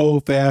has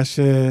old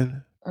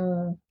fashioned.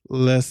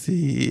 Let's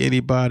see,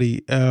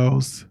 anybody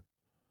else?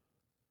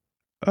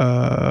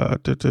 And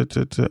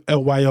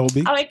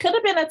Wyoming. Oh, it could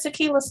have been a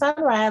tequila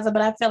sunriser,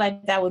 but I feel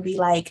like that would be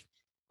like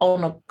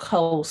on a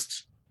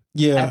coast.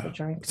 Yeah.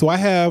 So I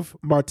have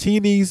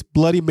martinis,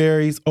 Bloody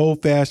Marys,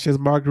 old fashions,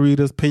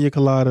 margaritas, pina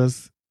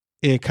coladas,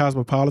 and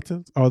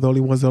cosmopolitans are the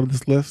only ones on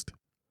this list.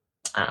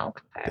 Oh,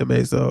 okay. It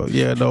may so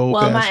yeah, no.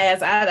 Well, my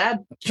ass, I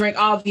drink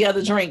all the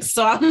other drinks,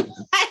 so I'm like,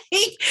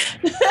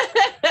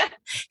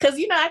 because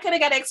I could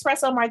have got an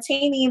espresso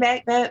martini.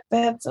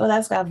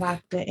 That's got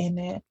vodka in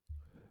it.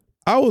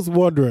 I was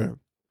wondering,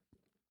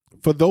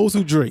 for those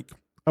who drink,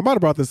 I might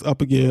have brought this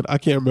up again. I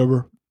can't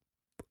remember,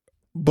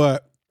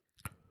 but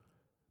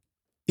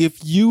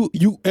if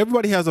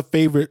everybody has a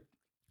favorite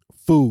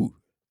food,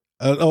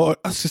 or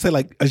I should say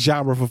like a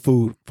genre for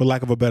food, for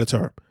lack of a better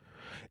term,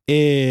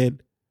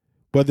 and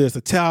whether it's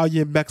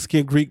Italian,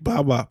 Mexican, Greek,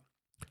 blah, blah.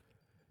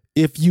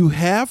 If you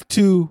have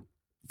to,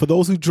 for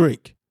those who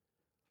drink,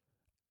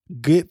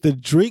 get the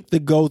drink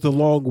that goes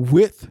along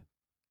with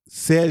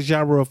said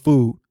genre of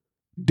food,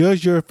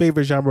 does your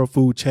favorite genre of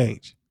food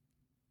change?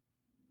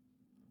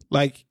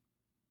 Like,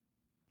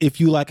 if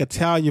you like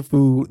Italian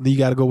food, then you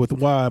got to go with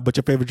wine, but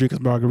your favorite drink is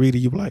margarita,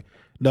 you be like,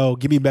 no,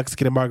 give me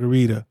Mexican and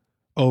margarita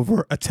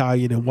over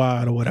Italian and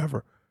wine or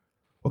whatever.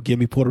 Or give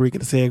me Puerto Rican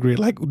and sangria.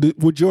 Like,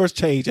 would yours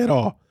change at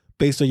all?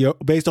 Based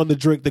on the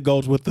drink that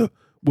goes with the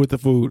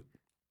food.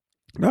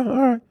 No,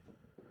 all right.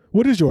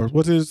 What is yours?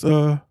 What is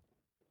Okay.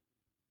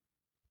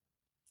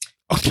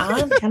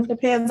 Kind of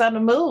depends on the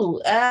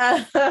mood.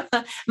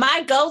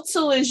 My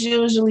go-to is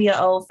usually an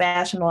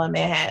old-fashioned or a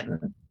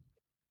Manhattan.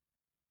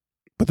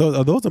 But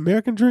are those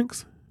American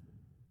drinks?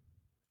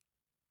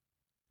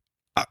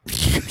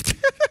 She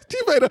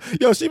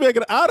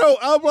making.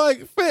 I'm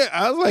like, man.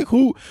 I was like,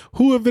 who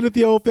invented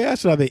the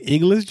old-fashioned? Are they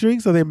English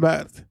drinks? Or are they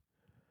not?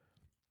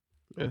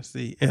 Let's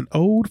see. An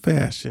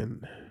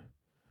old-fashioned.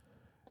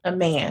 A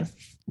man.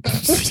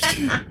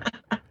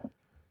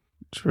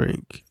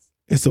 Drink.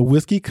 It's a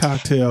whiskey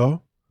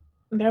cocktail.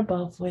 They're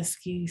both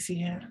whiskeys,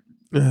 yeah.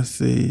 Let's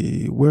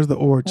see. Where's the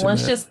origin?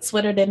 One's just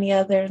sweeter than the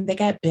other. They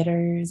got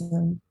bitters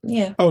and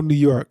yeah. Oh, New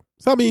York.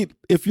 So I mean,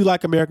 if you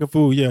like American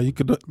food, yeah, you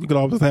could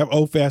always have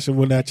old-fashioned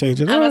when that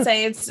changes. I would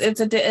say it's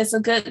a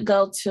good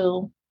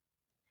go-to.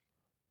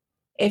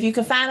 If you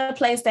can find a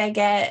place that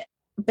got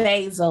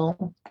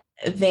basil,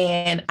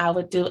 then I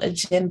would do a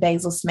gin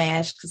basil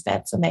smash because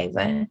that's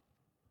amazing.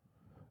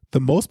 The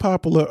most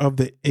popular of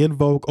the in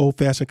vogue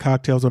old-fashioned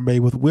cocktails are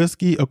made with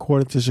whiskey,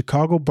 according to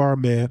Chicago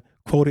barman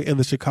quoted in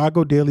the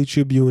Chicago Daily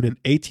Tribune in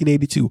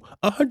 1882,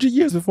 100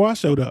 years before I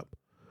showed up,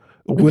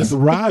 with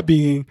rye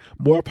being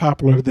more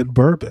popular than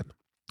bourbon.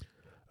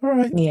 All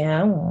right.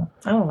 Yeah,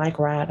 I don't like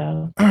rye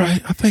though. All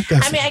right, I think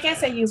that's. I mean, I guess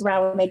they use rye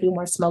when they do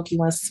more smoky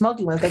ones.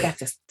 Smoky ones, they got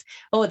this.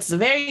 Oh, it's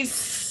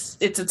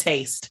a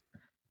taste.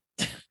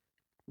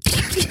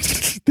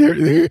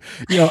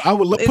 I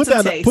would put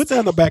that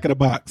in the back of the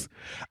box.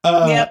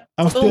 Yep.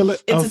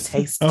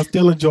 I'm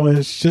still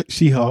enjoying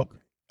She-Hulk.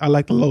 I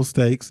like the low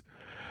stakes.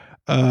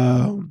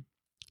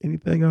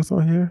 Anything else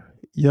on here?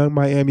 Young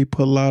Miami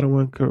put a lot of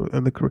one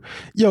in the career.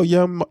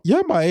 Young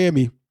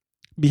Miami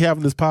be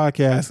having this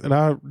podcast, and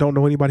I don't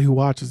know anybody who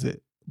watches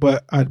it,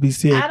 but I'd be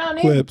seeing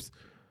clips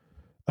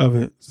of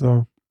it.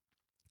 So,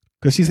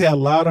 because she's had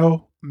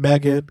Lotto,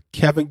 Megan,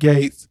 Kevin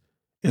Gates,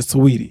 and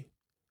Sweetie.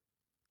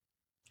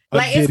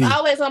 Like it's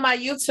always on my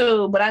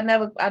YouTube, but I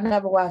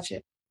never watch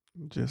it.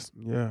 Just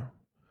yeah.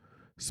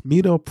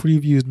 Smino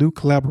previews new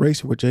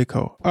collaboration with J.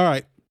 Cole. All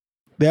right.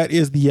 That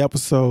is the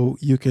episode.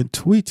 You can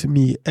tweet to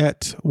me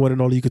at one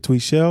and only. You can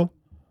tweet Shell.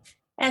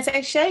 And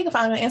say Shell. You can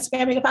follow me on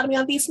Instagram. You can follow me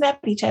on the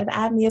Snappy Chat.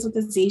 I'm Ms. with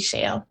the Z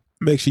Shell.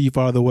 Make sure you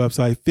follow the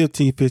website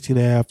 1515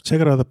 AF.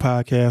 Check out other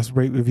podcasts.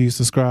 Rate, review,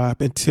 subscribe.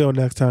 Until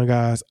next time,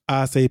 guys.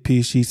 I say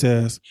peace. She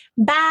says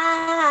bye.